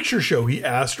Last Picture Show, he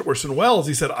asked Orson Welles,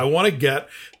 he said, I want to get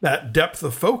that depth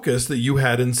of focus that you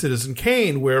had in Citizen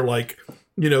Kane, where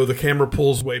the camera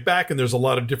pulls way back and there's a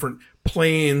lot of different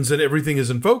planes and everything is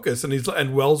in focus.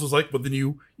 And Welles was like, well, then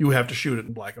you have to shoot it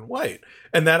in black and white.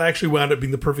 And that actually wound up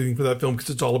being the perfect thing for that film because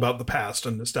it's all about the past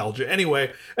and nostalgia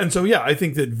anyway. And so, yeah, I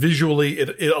think that visually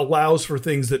it allows for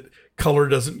things that color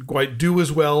doesn't quite do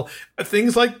as well.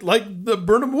 Things like the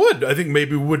Birnam Wood, I think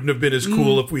maybe wouldn't have been as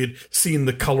cool if we had seen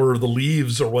the color of the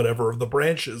leaves or whatever of the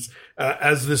branches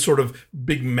as this sort of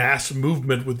big mass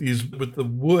movement with the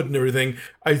wood and everything.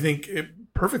 I think it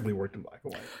perfectly worked in black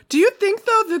and white. Do you think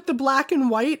though that the black and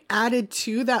white added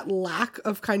to that lack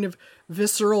of kind of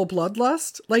visceral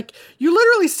bloodlust? Like you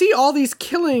literally see all these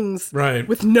killings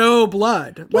with no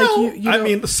blood. Well, like I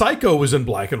mean, Psycho was in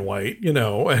black and white,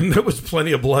 and there was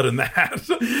plenty of blood in that.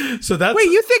 So that's wait.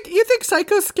 You think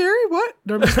Psycho's scary? What?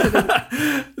 No, I'm just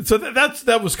kidding. So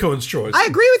that was Cohen's choice. I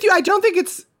agree with you. I don't think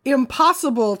it's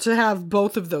impossible to have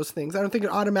both of those things. I don't think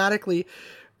it automatically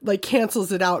like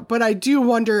cancels it out. But I do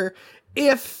wonder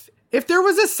if there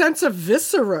was a sense of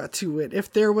viscera to it,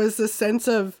 if there was a sense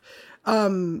of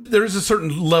there's a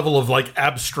certain level of like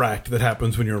abstract that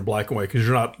happens when you're in black and white because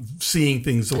you're not seeing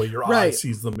things the way your eye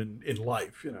sees them in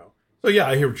life, So yeah,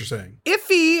 I hear what you're saying.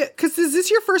 Iffy, because is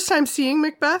this your first time seeing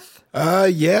Macbeth?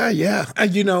 Yeah.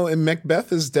 And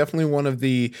Macbeth is definitely one of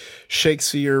the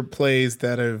Shakespeare plays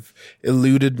that have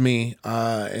eluded me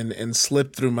and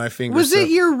slipped through my fingers. Was it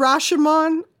your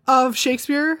Rashomon of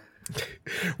Shakespeare?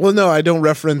 Well, no, I don't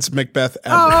reference Macbeth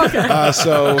ever. Oh, okay. I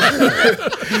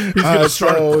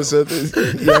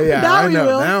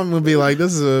know. Now I'm gonna be like,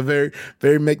 this is a very,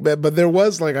 very Macbeth. But there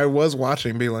was I was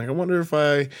watching, being like, I wonder if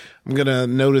I'm gonna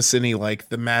notice any like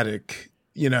thematic,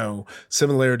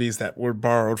 similarities that were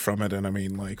borrowed from it. And I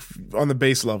mean, like on the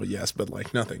base level, yes, but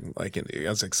like nothing like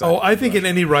as exciting. Oh, I think in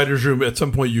any writer's room at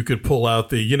some point you could pull out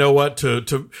the,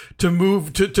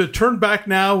 to turn back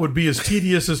now would be as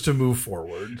tedious as to move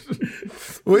forward.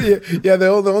 Well, yeah. The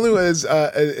only way is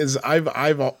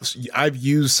I've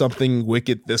used something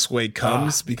Wicked This Way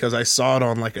Comes because I saw it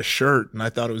on like a shirt and I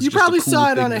thought it was. You just probably a cool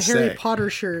saw it thing on a to Harry say. Potter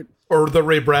shirt or the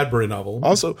Ray Bradbury novel.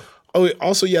 Also,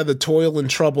 yeah, the Toil and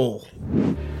Trouble.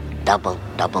 Double,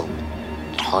 double,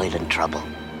 toil and trouble.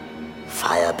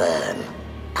 Fire burn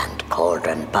and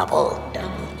cauldron bubble.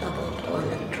 Double, double, toil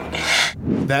and trouble.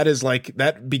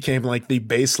 That became like the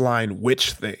baseline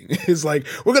witch thing. It's like,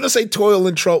 we're going to say toil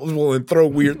and trouble and throw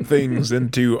weird things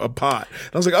into a pot.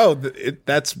 And I was like, oh,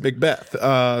 that's Macbeth.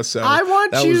 So I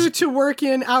want you to work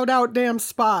in out damn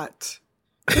spot.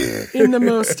 In the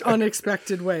most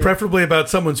unexpected way. Preferably about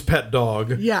someone's pet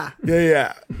dog. Yeah.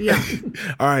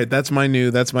 All right, that's my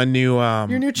new your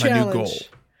new challenge. My new goal.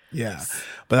 Yeah.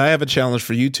 But I have a challenge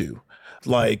for you two.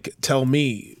 Like, tell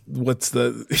me what's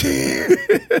the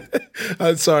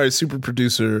sorry, super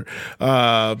producer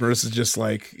Marissa's just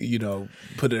like,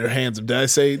 put her hands up. Did I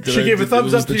say she gave a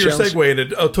thumbs up to your segue and it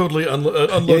totally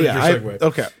unloaded your segue.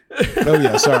 Okay. Oh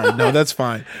yeah, sorry. No, that's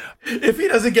fine. If he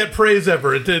doesn't get praise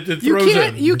ever, it throws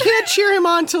him. You can't cheer him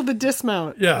on till the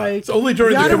dismount. Yeah, it's only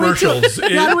during the commercials. You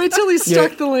gotta wait till he's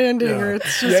stuck the landing, or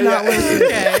it's just not worth it.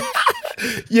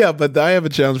 Okay. Yeah, but I have a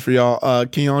challenge for y'all.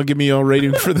 Can y'all give me your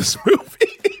rating for this movie?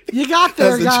 You got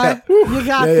there, guy. You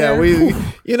got there.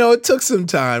 Yeah, it took some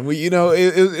time.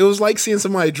 It was like seeing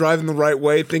somebody driving the right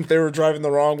way, think they were driving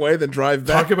the wrong way, then drive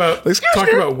back.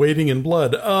 Talk about waiting in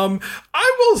blood.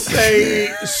 I will say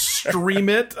stream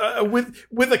it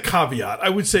with a caveat. I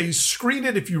would say screen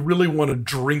it if you really want to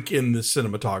drink in the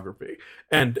cinematography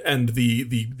and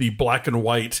the black and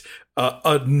white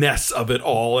a ness of it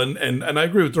all. And I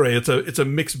agree with Ray. It's a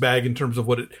mixed bag in terms of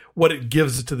what it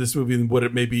gives to this movie and what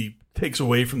it maybe takes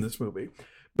away from this movie.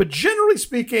 But generally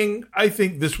speaking, I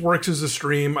think this works as a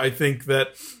stream. I think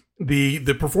that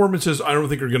the performances, I don't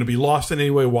think are going to be lost in any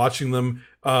way watching them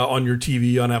on your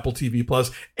TV, on Apple TV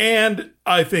Plus. And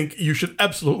I think you should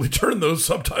absolutely turn those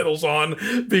subtitles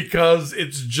on because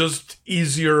it's just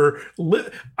easier.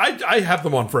 I have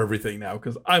them on for everything now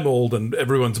because I'm old and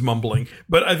everyone's mumbling.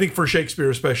 But I think for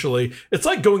Shakespeare especially, it's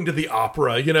like going to the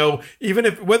opera, even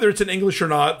if whether it's in English or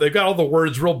not, they've got all the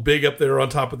words real big up there on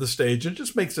top of the stage. It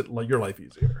just makes your life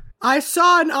easier. I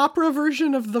saw an opera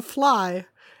version of The Fly.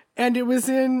 And it was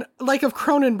of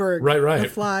Cronenberg, right. The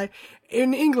Fly,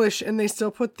 in English, and they still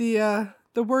put the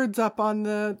words up on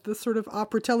the sort of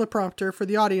opera teleprompter for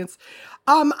the audience.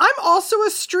 I'm also a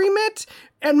Stream It,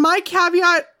 and my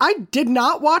caveat, I did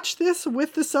not watch this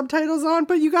with the subtitles on,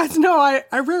 but you guys know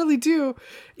I rarely do.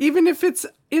 Even if it's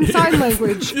in sign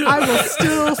language, I will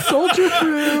still soldier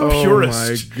through. Oh,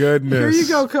 Purist. my goodness. Here you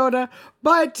go, Coda.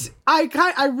 But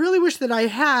I really wish that I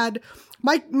had.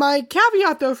 My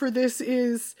caveat, though, for this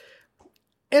is,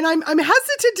 and I'm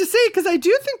hesitant to say it because I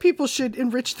do think people should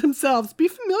enrich themselves, be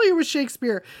familiar with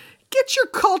Shakespeare, get your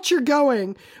culture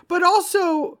going. But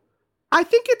also, I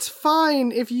think it's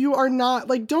fine if you are not,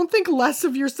 don't think less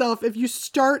of yourself if you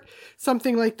start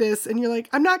something like this and you're like,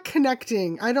 I'm not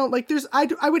connecting. I don't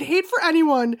I would hate for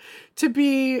anyone to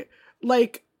be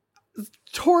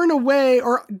torn away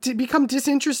or to become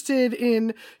disinterested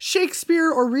in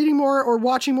Shakespeare or reading more or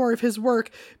watching more of his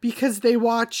work because they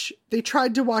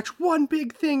tried to watch one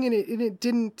big thing and it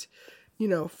didn't,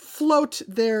 float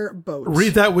their boat.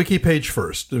 Read that wiki page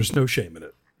first. There's no shame in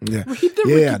it. Yeah.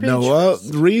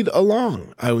 Read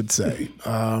along, I would say.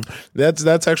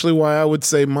 That's actually why I would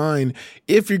say mine.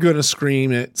 If you're going to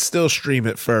stream it, still stream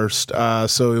it first.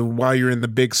 So while you're in the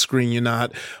big screen, you're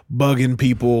not bugging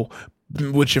people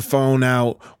with your phone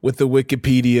out with the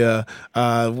Wikipedia.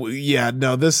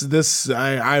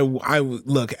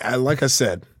 Look, like I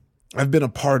said, I've been a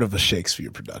part of a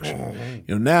Shakespeare production.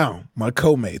 Now my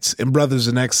co-mates and brothers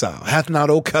in exile, hath not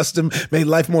old custom made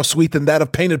life more sweet than that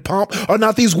of painted pomp? Are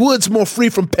not these woods more free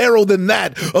from peril than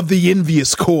that of the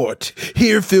envious court?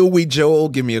 Here, Phil, Joel,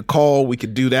 give me a call. We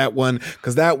could do that one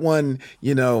because that one,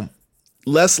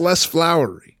 less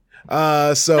flowery. So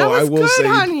that was I will say,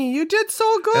 honey, you did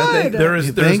so good.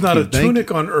 There's not a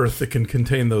tunic on earth that can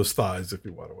contain those thighs if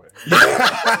you want to wear.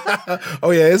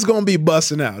 Oh yeah, it's gonna be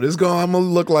busting out. I'm gonna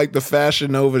look like the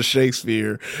Fashion Nova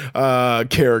Shakespeare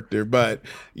character, but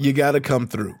you got to come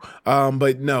through.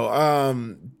 But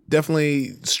no,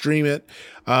 definitely stream it.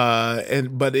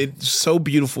 But it's so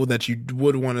beautiful that you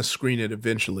would want to screen it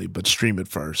eventually, but stream it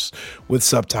first with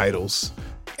subtitles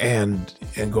and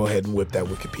go ahead and whip that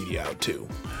Wikipedia out too.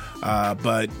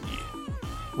 But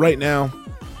right now,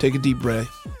 take a deep breath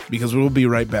because we'll be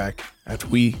right back after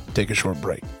we take a short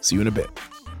break. See you in a bit.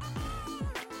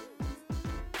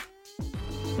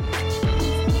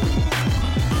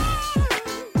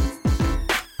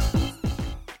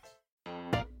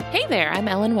 Hey there, I'm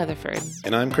Ellen Weatherford.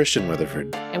 And I'm Christian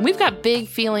Weatherford. And we've got big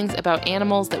feelings about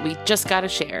animals that we just gotta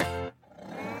share.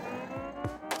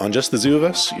 On Just the Zoo of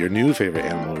Us, your new favorite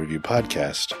animal review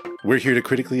podcast, we're here to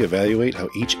critically evaluate how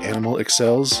each animal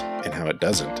excels and how it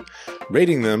doesn't,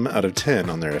 rating them out of 10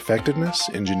 on their effectiveness,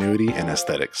 ingenuity, and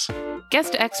aesthetics.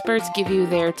 Guest experts give you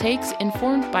their takes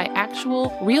informed by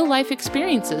actual, real-life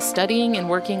experiences studying and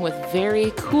working with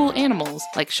very cool animals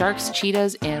like sharks,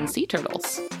 cheetahs, and sea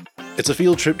turtles. It's a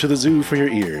field trip to the zoo for your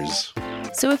ears.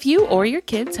 So if you or your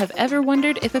kids have ever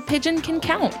wondered if a pigeon can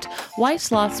count, why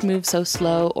sloths move so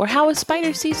slow, or how a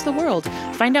spider sees the world,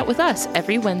 find out with us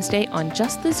every Wednesday on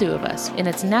Just the Zoo of Us in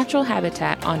its natural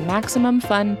habitat on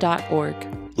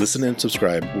MaximumFun.org. Listen and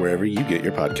subscribe wherever you get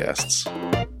your podcasts.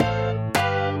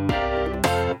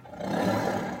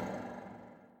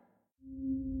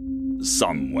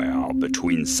 Somewhere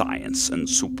between science and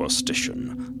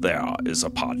superstition, there is a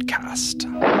podcast.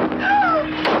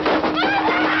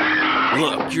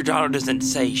 Look, your daughter doesn't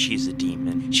say she's a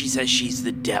demon. She says she's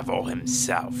the devil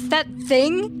himself. That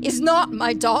thing is not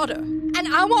my daughter.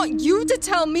 And I want you to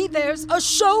tell me there's a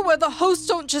show where the hosts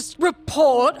don't just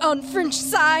report on French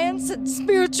science and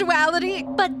spirituality,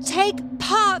 but take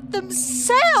part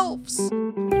themselves.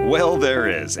 Well, there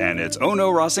is, and it's Ono,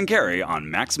 Ross, and Carrie on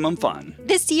Maximum Fun.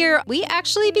 This year, we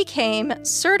actually became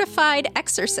certified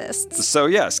exorcists. So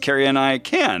yes, Carrie and I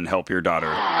can help your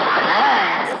daughter.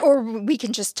 Or we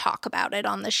can just talk about it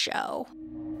on the show.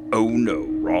 Ono,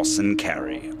 Ross, and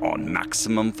Carrie on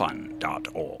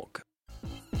MaximumFun.org.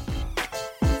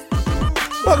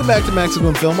 Welcome back to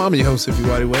Maximum Film. I'm your host, Ify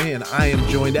Wadiway, and I am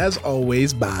joined, as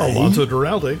always, by Alonso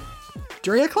Duralde,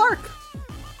 Drea Clark.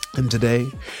 And today,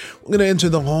 we're going to enter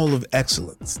the Hall of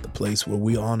Excellence, the place where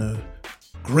we honor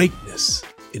greatness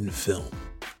in film.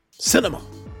 Cinema,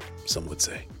 some would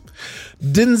say.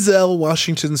 Denzel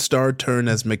Washington's star turn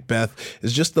as Macbeth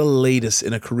is just the latest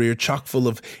in a career chock full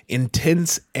of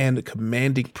intense and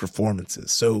commanding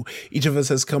performances. So each of us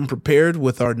has come prepared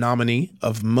with our nominee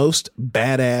of most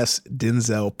badass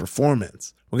Denzel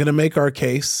performance. We're going to make our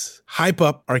case, hype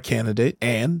up our candidate,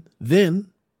 and then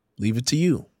leave it to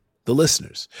you, the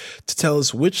listeners, to tell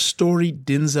us which story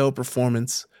Denzel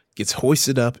performance gets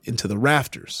hoisted up into the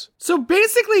rafters. So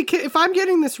basically, if I'm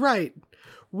getting this right,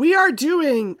 we are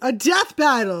doing a death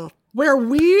battle where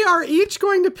we are each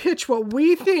going to pitch what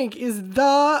we think is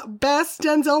the best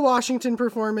Denzel Washington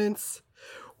performance.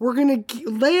 We're going to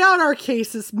lay out our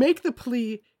cases, make the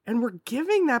plea, and we're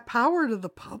giving that power to the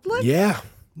public? Yeah.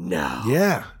 No.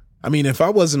 Yeah. I mean, if I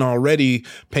wasn't already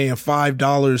paying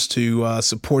 $5 to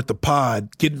support the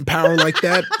pod, getting power like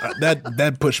that,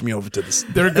 that pushed me over to this.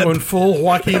 They're going full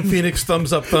Joaquin Phoenix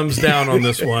thumbs up, thumbs down on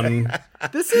this one.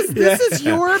 This is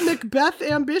your Macbeth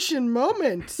ambition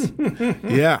moment.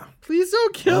 Yeah. Please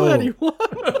don't kill anyone.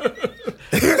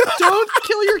 Don't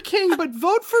kill your king, but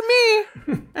vote for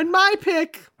me and my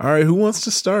pick. All right, who wants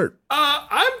to start?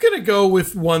 I'm going to go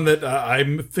with one that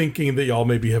I'm thinking that y'all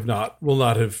maybe will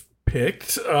not have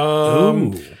picked.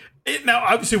 Now,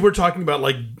 obviously, we're talking about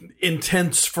like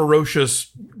intense,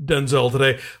 ferocious Denzel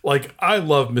today. Like, I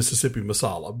love Mississippi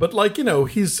Masala, but like, you know,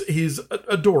 he's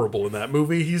adorable in that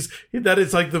movie. That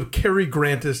is like the Cary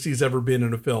Grantest he's ever been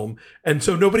in a film, and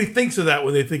so nobody thinks of that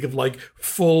when they think of like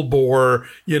full bore,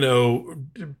 you know,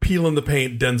 peeling the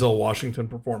paint Denzel Washington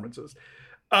performances.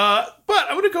 But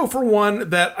I'm going to go for one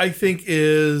that I think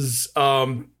is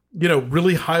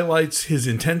really highlights his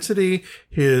intensity,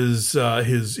 his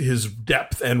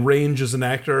depth and range as an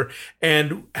actor.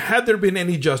 And had there been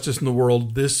any justice in the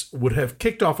world, this would have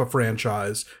kicked off a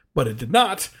franchise, but it did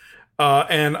not.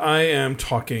 And I am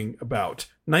talking about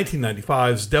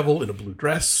 1995's Devil in a Blue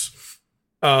Dress,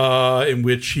 in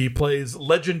which he plays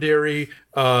legendary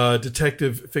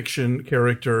detective fiction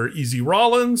character Easy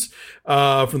Rawlins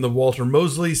from the Walter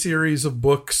Mosley series of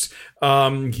books.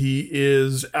 He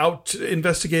is out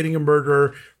investigating a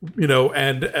murder, you know,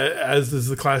 and as is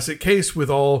the classic case with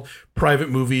all private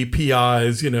movie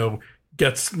PIs, you know,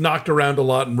 gets knocked around a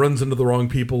lot and runs into the wrong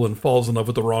people and falls in love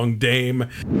with the wrong dame.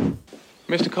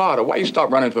 Mr. Carter, why you stop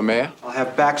running for mayor? I'll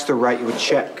have Baxter write you a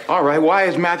check. All right, why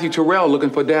is Matthew Terrell looking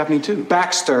for Daphne too?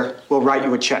 Baxter will write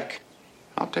you a check.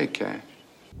 I'll take cash.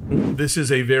 This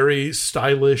is a very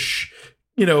stylish,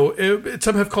 you know,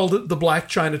 some have called it the Black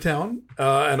Chinatown.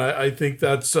 And I think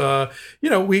that's,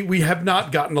 we have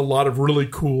not gotten a lot of really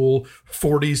cool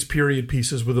 40s period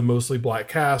pieces with a mostly black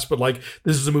cast. But like,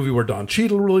 this is a movie where Don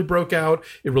Cheadle really broke out.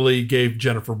 It really gave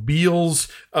Jennifer Beals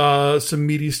some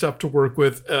meaty stuff to work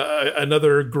with.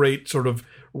 Another great sort of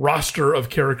roster of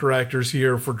character actors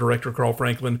here for director Carl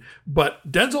Franklin.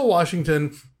 But Denzel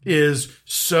Washington is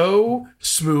so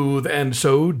smooth and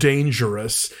so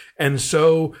dangerous and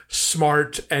so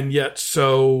smart and yet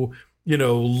so, you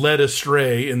know, led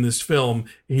astray in this film.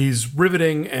 He's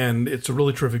riveting, and it's a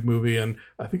really terrific movie, and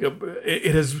I think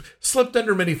it has slipped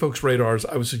under many folks' radars.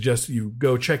 I would suggest you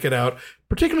go check it out,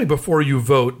 particularly before you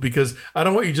vote, because I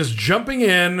don't want you just jumping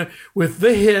in with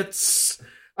the hits.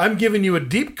 I'm giving you a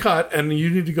deep cut, and you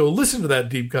need to go listen to that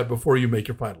deep cut before you make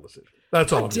your final decision.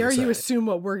 That's all I'm going to say. How dare you assume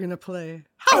what we're going to play?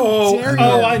 How dare you?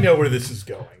 I know where this is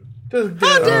going. How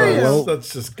dare you?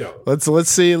 Let's just go. Let's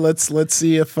see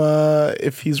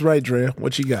if he's right, Drea.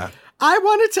 What you got? I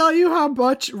want to tell you how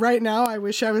much right now I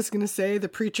wish I was going to say The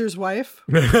Preacher's Wife,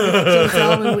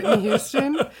 Denzel and Whitney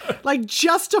Houston, like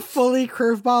just a fully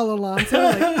curveball Alonso.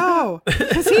 Like,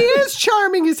 because he is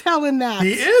charming as hell in that.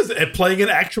 He is, and playing an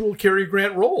actual Cary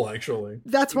Grant role, actually.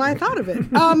 That's why I thought of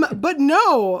it. But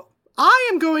no, I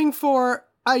am going for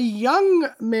a young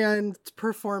man's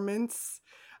performance.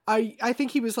 I think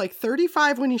he was like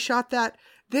 35 when he shot that.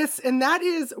 And that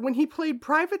is when he played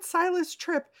Private Silas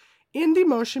Tripp in the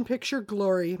motion picture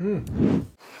Glory.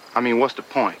 I mean, what's the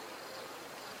point?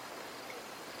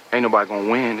 Ain't nobody gonna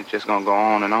win. It's just gonna go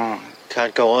on and on.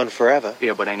 Can't go on forever.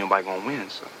 Yeah, but ain't nobody gonna win,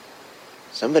 so.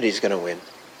 Somebody's gonna win.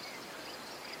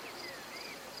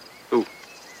 Who?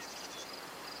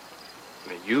 I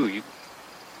mean, you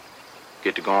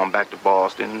get to go on back to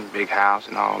Boston, big house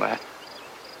and all that.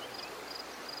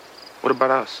 What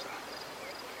about us?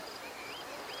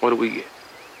 What do we get?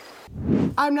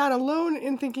 I'm not alone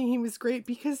in thinking he was great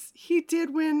because he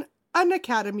did win an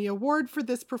Academy Award for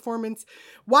this performance,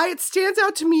 why it stands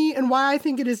out to me, and why I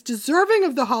think it is deserving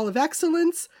of the Hall of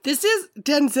Excellence. This is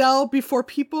Denzel before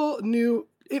people knew,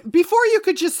 before you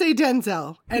could just say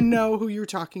Denzel and know who you're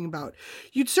talking about.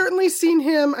 You'd certainly seen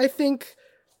him, I think,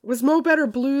 was Mo Better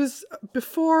Blues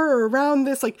before or around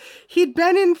this? Like, he'd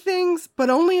been in things, but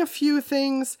only a few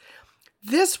things.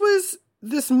 This was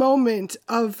this moment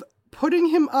of putting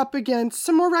him up against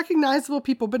some more recognizable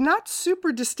people, but not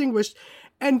super distinguished.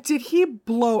 And did he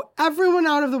blow everyone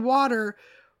out of the water?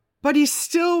 But he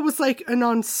still was like an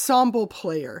ensemble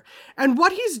player. And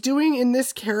what he's doing in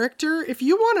this character, if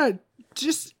you want to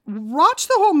just watch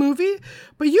the whole movie,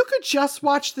 but you could just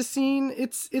watch the scene.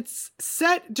 It's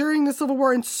set during the Civil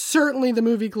War, and certainly the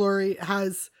movie Glory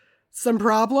has some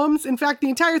problems. In fact, the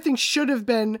entire thing should have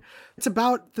been, it's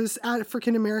about this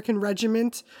African-American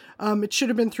regiment. It should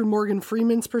have been through Morgan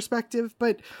Freeman's perspective,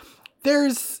 but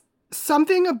there's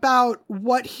something about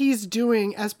what he's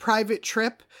doing as Private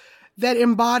Tripp that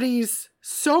embodies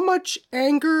so much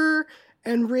anger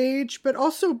and rage, but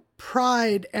also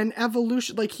pride and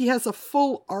evolution. Like, he has a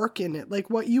full arc in it,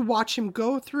 like what you watch him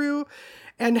go through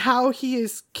and how he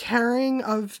is caring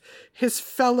of his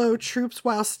fellow troops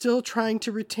while still trying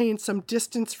to retain some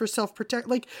distance for self-protect.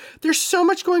 Like, there's so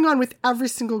much going on with every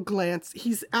single glance.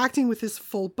 He's acting with his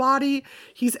full body.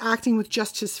 He's acting with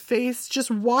just his face.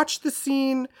 Just watch the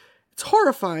scene. It's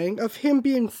horrifying, of him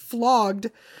being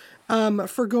flogged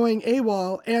for going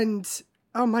AWOL. And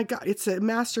oh my God, it's a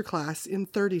masterclass in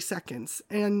 30 seconds.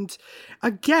 And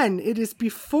again, it is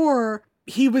before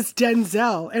he was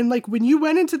Denzel. And like, when you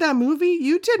went into that movie,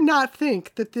 you did not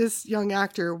think that this young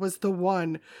actor was the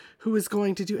one who was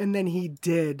going to do, and then he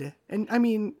did. And I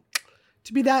mean,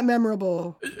 to be that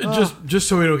memorable. Just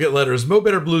so we don't get letters, Mo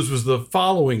Better Blues was the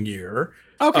following year.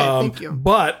 Okay, thank you.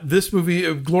 But this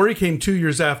movie, Glory, came 2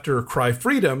 years after Cry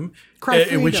Freedom,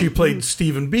 in which he played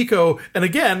Stephen Biko. And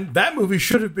again, that movie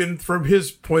should have been from his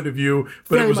point of view,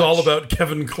 but it was all about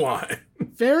Kevin Kline.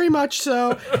 Very much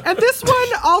so. And this one,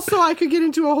 also, I could get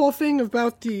into a whole thing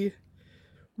about the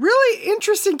really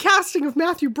interesting casting of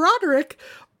Matthew Broderick,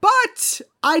 but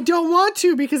I don't want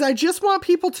to, because I just want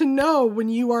people to know, when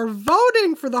you are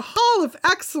voting for the Hall of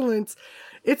Excellence,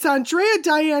 it's Andrea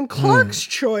Diane Clark's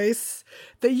choice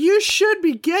that you should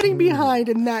be getting behind,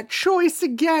 and that choice,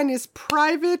 again, is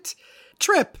Private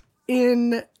Tripp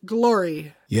in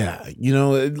Glory. Yeah, you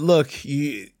know, look,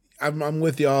 I'm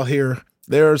with y'all here.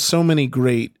 There are so many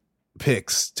great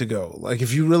picks to go. Like,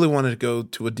 if you really wanted to go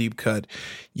to a deep cut,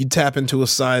 you tap into a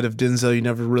side of Denzel you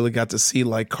never really got to see,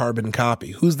 like Carbon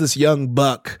Copy. Who's this young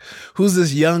buck? Who's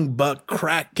this young buck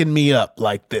cracking me up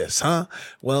like this, huh?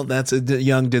 Well, that's a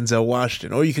young Denzel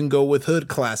Washington. Or you can go with hood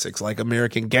classics like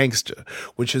American Gangster,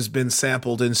 which has been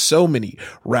sampled in so many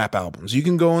rap albums. You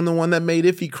can go on the one that made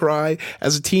Iffy cry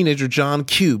as a teenager, John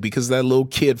Q, because that little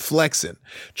kid flexing.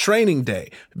 Training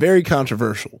Day, very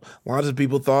controversial. Lots of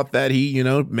people thought that he, you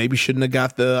know, maybe shouldn't have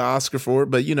got the Oscar for it,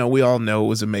 but, you know, we all know it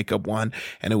was a makeup one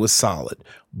and it was solid.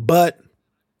 But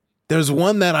there's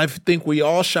one that I think we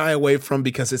all shy away from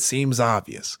because it seems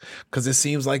obvious, because it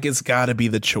seems like it's got to be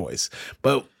the choice.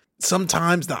 But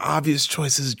sometimes the obvious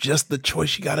choice is just the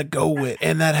choice you got to go with,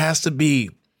 and that has to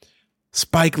be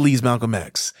Spike Lee's Malcolm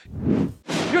X.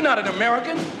 You're not an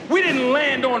American. We didn't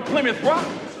land on Plymouth Rock.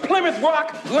 Plymouth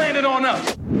Rock landed on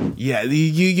us. Yeah,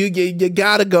 you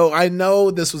gotta go. I know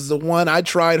this was the one I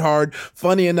tried hard.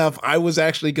 Funny enough, I was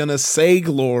actually gonna say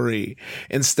Glory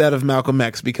instead of Malcolm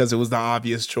X because it was the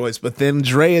obvious choice. But then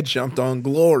Drea jumped on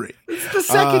Glory. It's the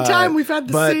second time we've had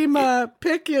the same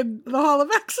pick in the Hall of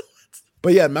Excellence.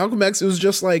 But yeah, Malcolm X, it was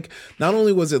just like, not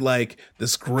only was it like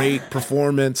this great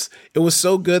performance, it was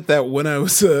so good that when I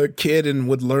was a kid and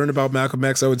would learn about Malcolm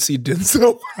X, I would see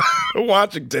Denzel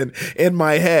Washington in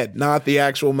my head, not the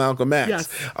actual Malcolm X.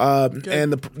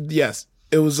 Yes. Yes,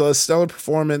 it was a stellar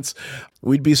performance.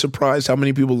 We'd be surprised how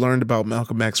many people learned about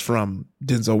Malcolm X from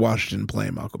Denzel Washington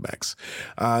playing Malcolm X.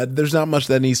 There's not much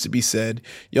that needs to be said.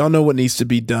 Y'all know what needs to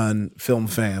be done, film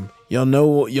fam. Y'all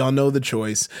know the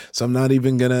choice. So I'm not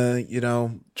even gonna, you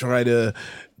know, try to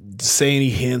say any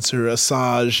hints or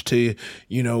assage to,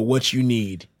 you know, what you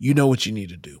need. You know what you need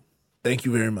to do. Thank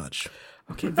you very much.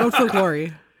 Okay, vote for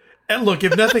Glory. And look,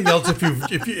 if nothing else,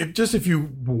 if you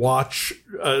watch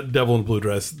Devil in Blue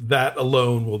Dress, that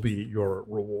alone will be your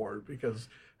reward, because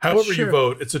however you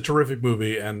vote, it's a terrific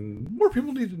movie and more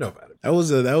people need to know about it. That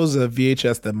was a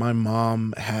VHS that my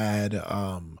mom had.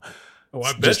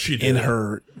 I bet she did. In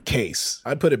her case.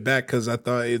 I put it back because I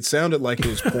thought it sounded like it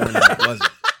was porn, and it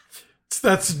wasn't.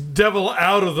 That's Devil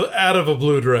out of a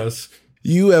blue dress.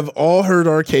 You have all heard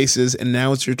our cases, and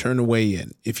now it's your turn to weigh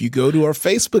in. If you go to our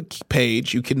Facebook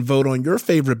page, you can vote on your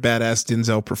favorite badass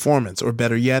Denzel performance, or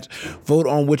better yet, vote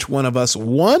on which one of us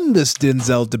won this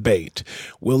Denzel debate.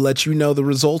 We'll let you know the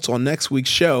results on next week's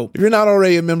show. If you're not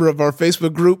already a member of our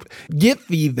Facebook group, get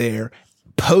thee there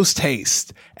post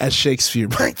haste, as Shakespeare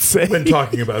might say. When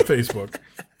talking about Facebook.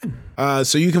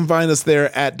 So you can find us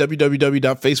there at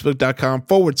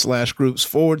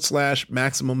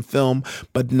www.facebook.com/groups/Maximum Film.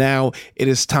 But now it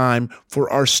is time for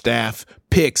our staff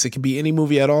picks. It can be any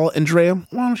movie at all. Andrea,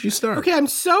 why don't you start? Okay, I'm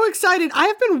so excited. I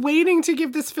have been waiting to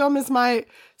give this film as my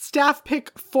staff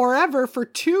pick forever for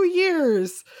 2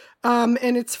 years.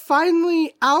 And it's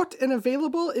finally out and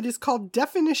available. It is called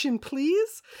Definition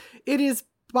Please. It is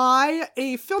by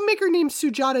a filmmaker named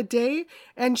Sujata Day,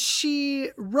 and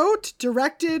she wrote,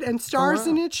 directed, and stars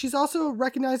in it. She's also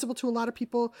recognizable to a lot of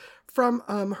people from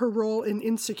her role in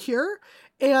Insecure.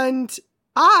 And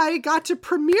I got to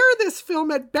premiere this film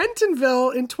at Bentonville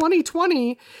in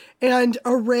 2020, and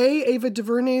Array, Ava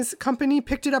DuVernay's company,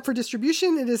 picked it up for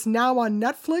distribution. It is now on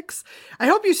Netflix. I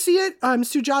hope you see it.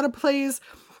 Sujata plays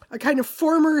a kind of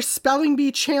former spelling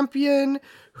bee champion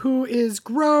who is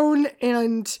grown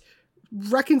and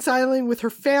reconciling with her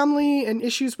family and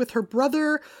issues with her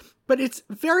brother, but it's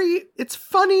funny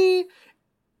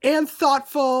and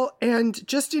thoughtful and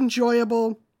just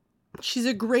enjoyable. She's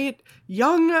a great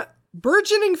young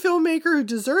burgeoning filmmaker who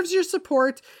deserves your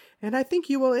support, and I think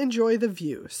you will enjoy The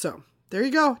View. So there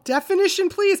you go. Definition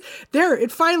Please. There,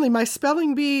 it finally, my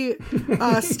spelling bee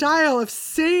style of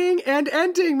saying and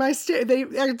ending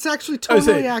it's actually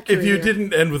totally accurate. If you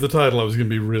didn't end with the title, I was going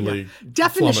to be really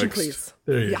Definition flummoxed. Please.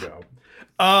 There you go.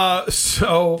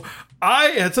 So I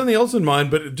had something else in mind,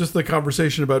 but just the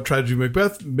conversation about Tragedy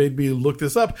Macbeth made me look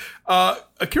this up.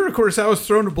 Akira Kurosawa's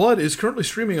Throne of Blood is currently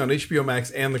streaming on HBO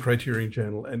Max and the Criterion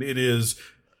Channel, and it is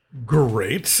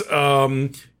great.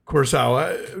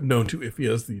 Kurosawa, known to Iffy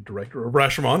as the director of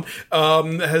Rashomon,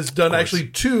 has done actually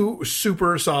 2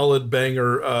 super solid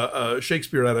banger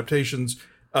Shakespeare adaptations.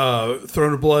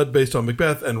 Throne of Blood based on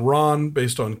Macbeth, and Ron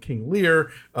based on King Lear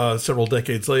several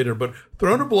decades later. But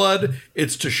Throne of Blood,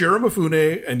 it's Toshiro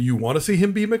Mifune, and you want to see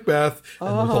him be Macbeth.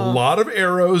 And there's a lot of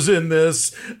arrows in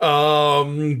this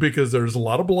because there's a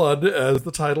lot of blood, as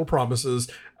the title promises.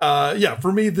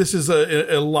 For me, this is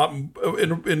a lot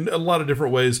in a lot of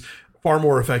different ways. Far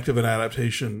more effective an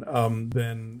adaptation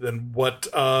than what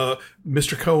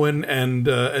Mr. Cohen and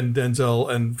Denzel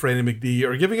and Franny McDee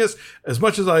are giving us. As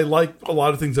much as I like a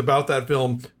lot of things about that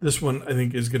film, this one I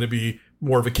think is going to be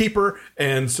more of a keeper.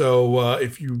 And so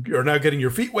if you are now getting your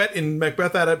feet wet in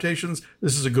Macbeth adaptations,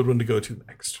 this is a good one to go to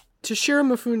next. Toshiro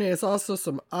Mifune is also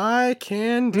some eye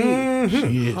candy.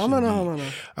 Mm-hmm.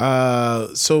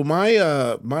 So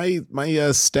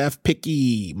my staff pick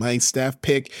is, like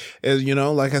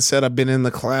I said, I've been in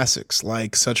the classics,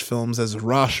 like such films as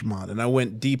Rashomon, and I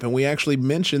went deep, and we actually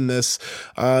mentioned this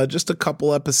just a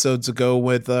couple episodes ago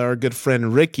with our good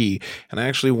friend Ricky, and I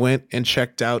actually went and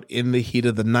checked out In the Heat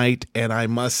of the Night, and I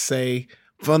must say,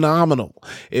 phenomenal.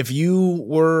 If you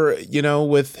were,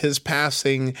 with his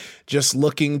passing, just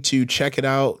looking to check it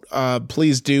out,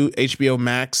 please do. HBO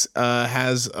Max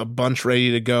has a bunch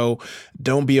ready to go.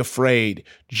 Don't be afraid.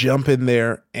 Jump in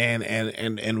there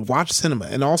and watch cinema.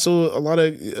 And also a lot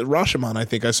of Rashomon, I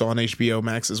think I saw on HBO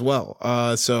Max as well.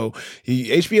 So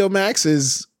HBO Max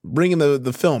is bringing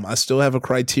the film. I still have a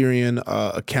Criterion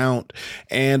account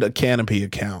and a Canopy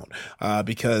account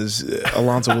because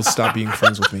Alonzo will stop being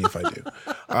friends with me if I do.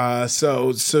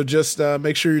 So just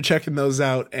make sure you're checking those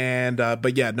out. And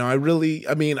but yeah, no, I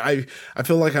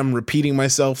feel like I'm repeating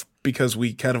myself because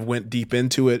we kind of went deep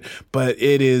into it, but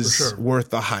it is worth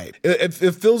the hype.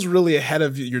 It feels really ahead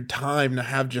of your time to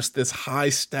have just this high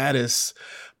status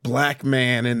black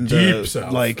man in the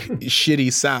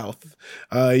shitty South,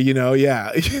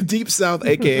 Deep South,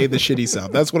 aka the shitty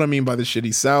South. That's what I mean by the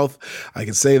shitty South. I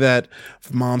can say that.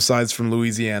 Mom's side's from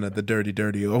Louisiana, the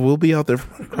dirty. Oh, we'll be out there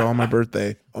for on my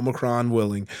birthday, Omicron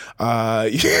willing.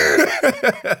 With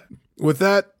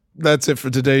that, that's it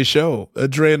for today's show.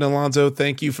 Dre and Alonzo,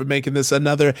 thank you for making this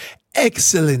another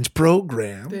excellent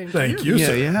program. Thank you,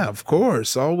 sir. Yeah, of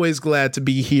course. Always glad to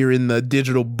be here in the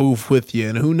digital booth with you.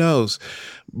 And who knows,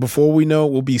 before we know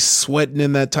it, we'll be sweating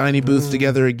in that tiny booth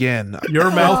together again. Your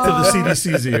mouth to the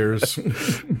CDC's ears.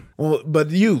 Well,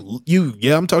 but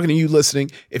I'm talking to you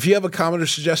listening. If you have a comment or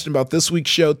suggestion about this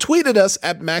week's show, tweet at us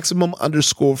at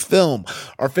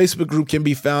Maximum_film. Our Facebook group can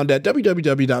be found at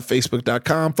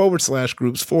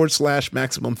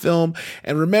www.facebook.com/groups/Maximum Film.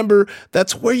 And remember,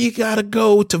 that's where you gotta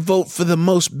go to vote for the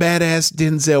most badass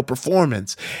Denzel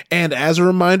performance. And as a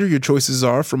reminder, your choices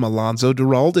are from Alonzo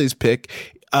Duralde's pick,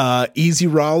 Easy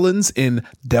Rollins in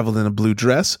Devil in a Blue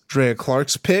Dress, Drea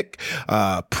Clark's pick,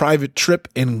 Private Trip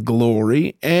in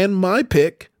Glory, and my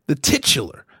pick, the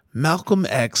titular Malcolm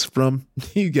X from,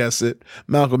 you guess it,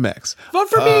 Malcolm X. Vote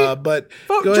for me. But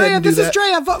vote go Drea. ahead and do This that. is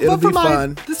Drea. It'll Vote for be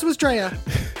mine. fun. This was Drea.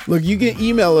 Look, you can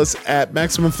email us at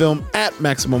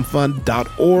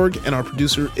MaximumFun@MaximumFun.org, and our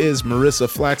producer is Marissa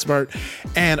Flaxbart,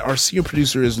 and our senior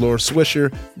producer is Laura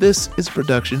Swisher. This is a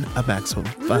production of Maximum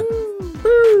Fun.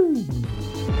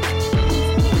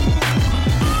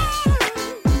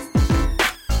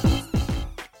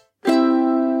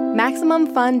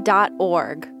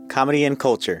 MaximumFun.org. Comedy and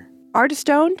culture. Artist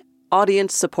owned.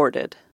 Audience supported.